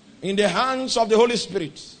 In the hands of the Holy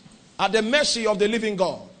Spirit. At the mercy of the living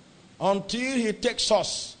God. Until he takes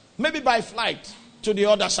us, maybe by flight, to the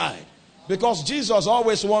other side. Because Jesus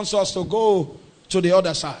always wants us to go to the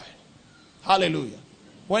other side. Hallelujah.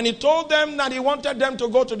 When he told them that he wanted them to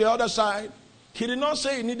go to the other side, he did not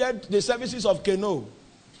say he needed the services of canoe.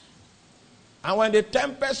 And when the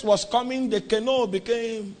tempest was coming, the canoe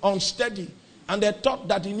became unsteady. And they thought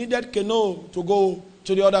that he needed canoe to go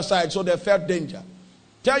to the other side, so they felt danger.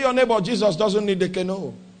 Tell your neighbor, Jesus doesn't need the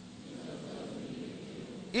canoe.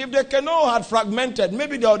 If the canoe had fragmented,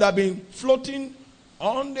 maybe they would have been floating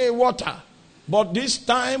on the water. But this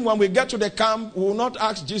time, when we get to the camp, we will not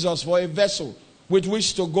ask Jesus for a vessel with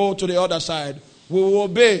which to go to the other side. We will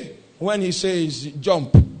obey when he says,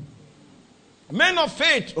 jump. Men of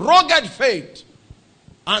faith, rugged faith,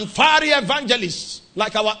 and fiery evangelists,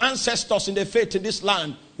 like our ancestors in the faith in this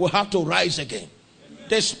land, will have to rise again. Amen.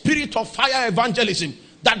 The spirit of fire evangelism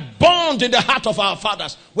that burned in the heart of our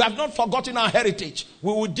fathers. We have not forgotten our heritage.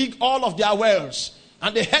 We will dig all of their wells.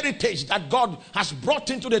 And the heritage that God has brought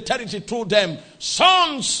into the territory through them.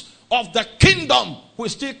 Sons of the kingdom will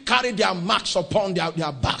still carry their marks upon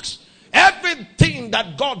their backs. Everything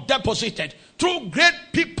that God deposited through great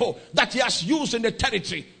people that he has used in the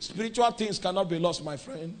territory, spiritual things cannot be lost, my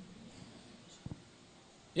friend.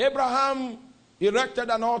 Abraham erected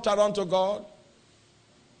an altar unto God.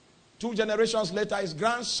 2 generations later, his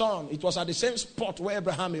grandson, it was at the same spot where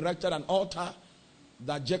Abraham erected an altar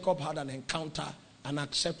that Jacob had an encounter and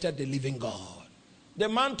accepted the living God. The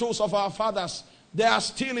mantles of our fathers, they are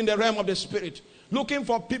still in the realm of the spirit, looking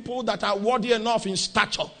for people that are worthy enough in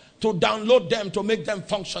stature to download them, to make them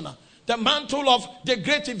functional. The mantle of the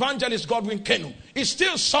great evangelist Godwin Kenu is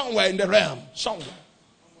still somewhere in the realm. Somewhere.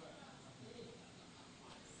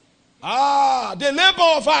 The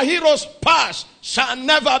labor of our heroes past shall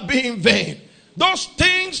never be in vain. Those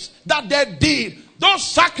things that they did, those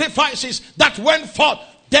sacrifices that went forth,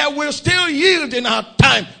 they will still yield in our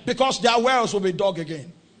time, because their wells will be dug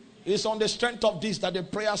again. It's on the strength of this that the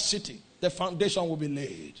prayer city, the foundation will be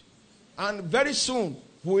laid. And very soon,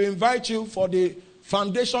 we invite you for the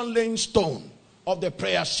foundation laying stone of the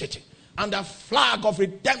prayer city. And the flag of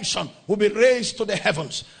redemption will be raised to the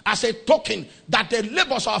heavens as a token that the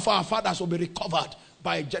labors of our fathers will be recovered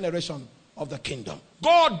by a generation of the kingdom.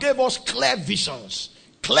 God gave us clear visions,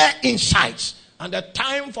 clear insights, and the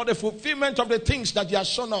time for the fulfillment of the things that he has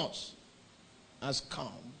shown us has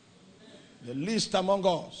come. The least among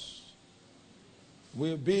us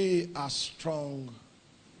will be as strong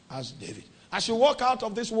as David. As you walk out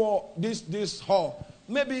of this hall,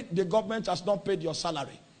 maybe the government has not paid your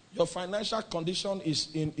salary. Your financial condition is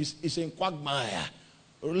in quagmire.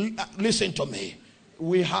 Listen to me.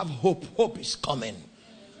 We have hope. Hope is coming.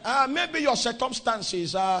 Maybe your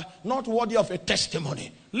circumstances are not worthy of a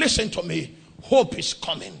testimony. Listen to me. Hope is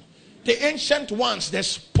coming. The ancient ones, they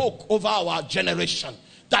spoke over our generation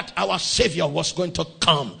that our Savior was going to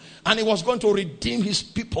come and he was going to redeem his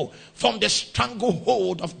people from the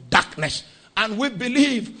stranglehold of darkness. And we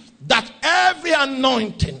believe that every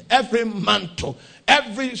anointing, every mantle,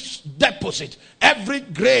 every deposit, every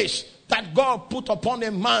grace that God put upon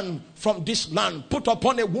a man from this land, put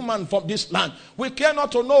upon a woman from this land, we care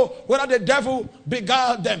not to know whether the devil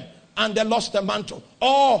beguiled them and they lost the mantle,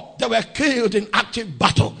 or they were killed in active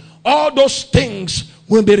battle. All those things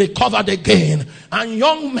will be recovered again. And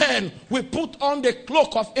young men will put on the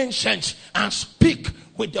cloak of ancients and speak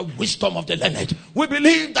with the wisdom of the learned. We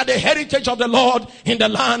believe that the heritage of the Lord in the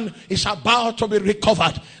land is about to be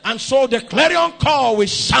recovered. And so the clarion call will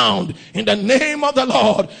sound in the name of the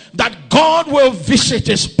Lord that God will visit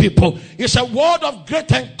his people. It's a word of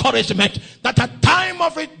great encouragement that a time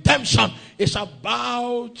of redemption is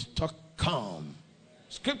about to come.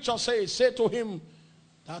 Scripture says, say to him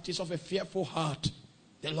that is of a fearful heart,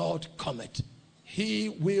 the Lord cometh. He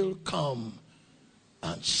will come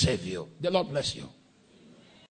and save you. The Lord bless you.